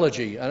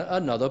anesthesiology,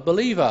 another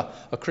believer,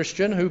 a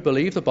Christian who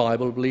believed the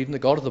Bible, believed in the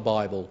God of the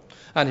Bible.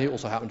 And he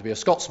also happened to be a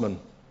Scotsman,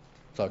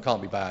 so it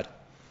can't be bad.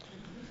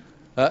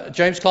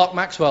 James Clerk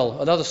Maxwell,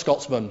 another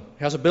Scotsman.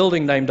 He has a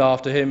building named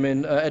after him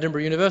in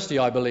Edinburgh University,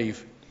 I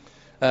believe,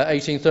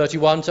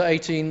 1831 to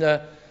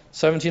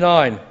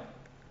 1879.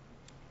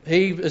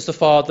 He is the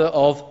father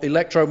of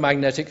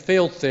electromagnetic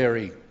field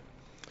theory,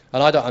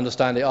 and I don't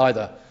understand it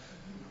either.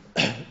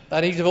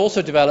 And he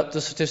also developed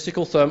the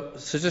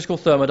statistical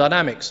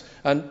thermodynamics,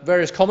 and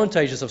various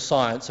commentators of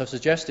science have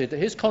suggested that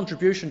his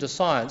contribution to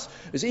science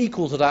is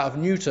equal to that of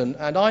Newton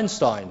and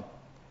Einstein.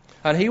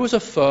 And he was a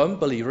firm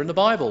believer in the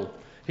Bible.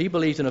 He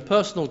believed in a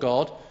personal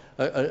God,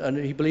 and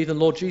he believed in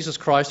Lord Jesus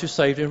Christ who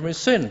saved him from his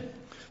sin.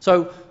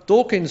 So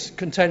Dawkins'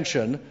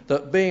 contention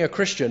that being a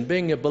Christian,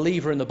 being a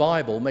believer in the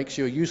Bible, makes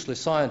you a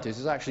useless scientist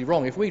is actually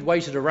wrong. If we'd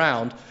waited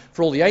around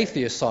for all the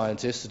atheist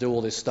scientists to do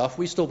all this stuff,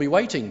 we'd still be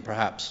waiting,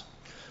 perhaps.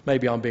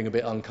 Maybe I'm being a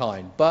bit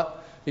unkind.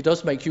 But it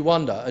does make you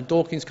wonder, and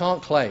Dawkins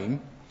can't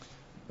claim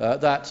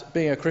that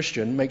being a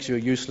Christian makes you a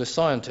useless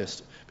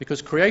scientist.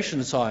 Because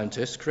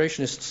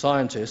creationist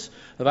scientists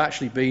have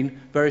actually been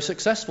very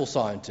successful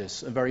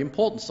scientists and very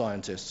important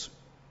scientists.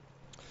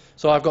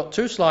 So I've got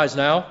 2 slides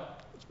now.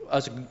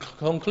 As a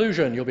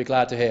conclusion, you'll be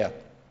glad to hear.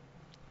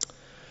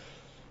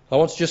 I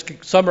want to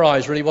just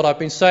summarize really what I've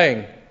been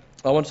saying.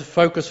 I want to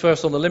focus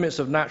first on the limits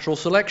of natural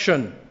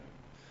selection.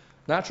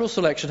 Natural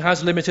selection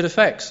has limited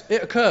effects.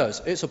 It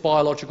occurs. It's a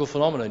biological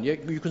phenomenon.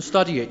 You can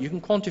study it, you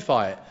can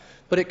quantify it,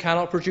 but it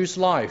cannot produce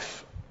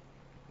life.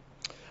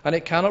 And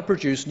it cannot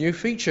produce new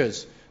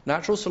features.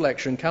 Natural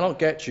selection cannot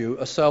get you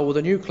a cell with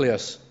a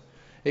nucleus.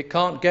 It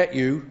can't get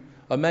you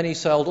a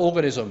many-celled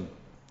organism.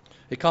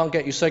 It can't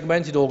get you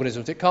segmented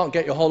organisms. It can't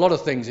get you a whole lot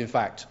of things, in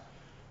fact.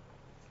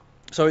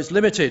 So it's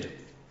limited.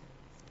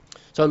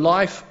 So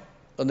life,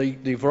 and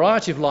the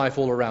variety of life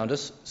all around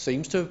us,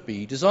 seems to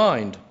be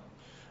designed.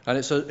 And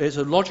it's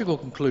a logical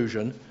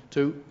conclusion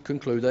to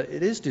conclude that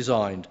it is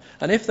designed.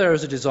 And if there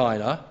is a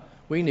designer,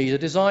 we need a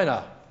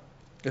designer.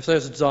 If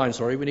there's a design,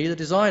 we need a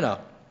designer.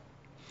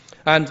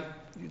 And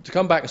to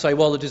come back and say,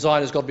 well, the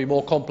designer's got to be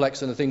more complex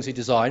than the things he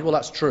designed, well,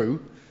 that's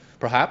true,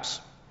 perhaps.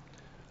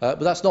 But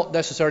that's not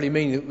necessarily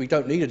meaning that we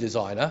don't need a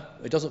designer.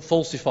 It doesn't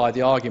falsify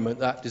the argument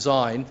that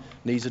design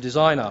needs a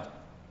designer.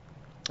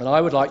 And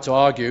I would like to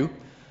argue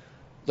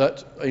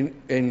that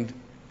in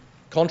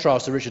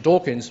contrast to Richard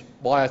Dawkins,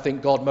 why I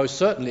think God most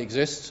certainly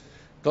exists.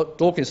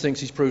 Dawkins thinks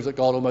he's proved that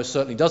God almost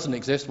certainly doesn't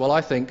exist. Well,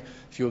 I think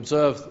if you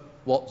observe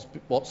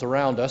what's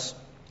around us,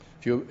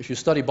 if you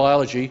study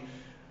biology,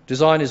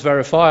 design is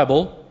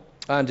verifiable,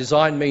 and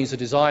design means a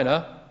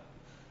designer.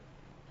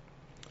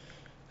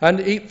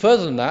 And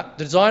further than that,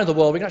 the design of the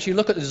world, we can actually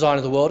look at the design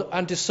of the world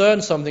and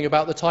discern something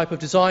about the type of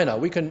designer.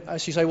 We can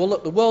actually say, well,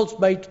 look, the world's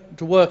made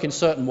to work in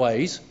certain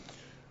ways,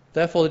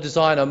 therefore the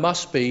designer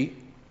must be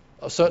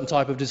a certain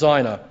type of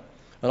designer.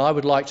 And I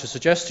would like to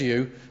suggest to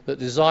you that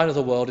the design of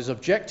the world is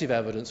objective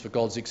evidence for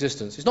God's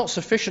existence. It's not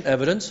sufficient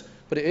evidence,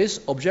 but it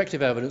is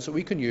objective evidence that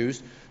we can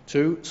use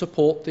to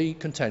support the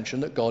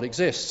contention that God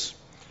exists.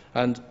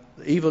 And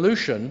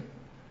evolution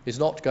is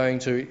not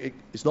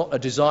it's not a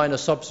designer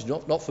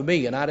substitute, not for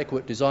me, an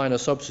adequate designer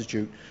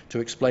substitute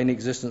to explain the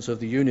existence of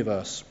the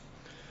universe.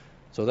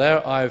 So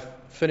there I've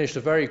finished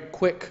a very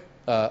quick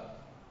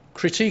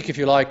critique, if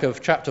you like,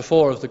 of chapter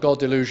 4 of the God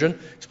Delusion,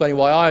 explaining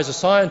why I, as a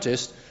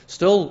scientist,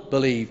 still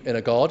believe in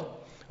a God,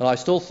 and I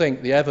still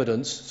think the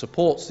evidence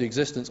supports the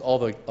existence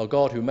of a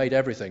God who made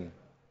everything.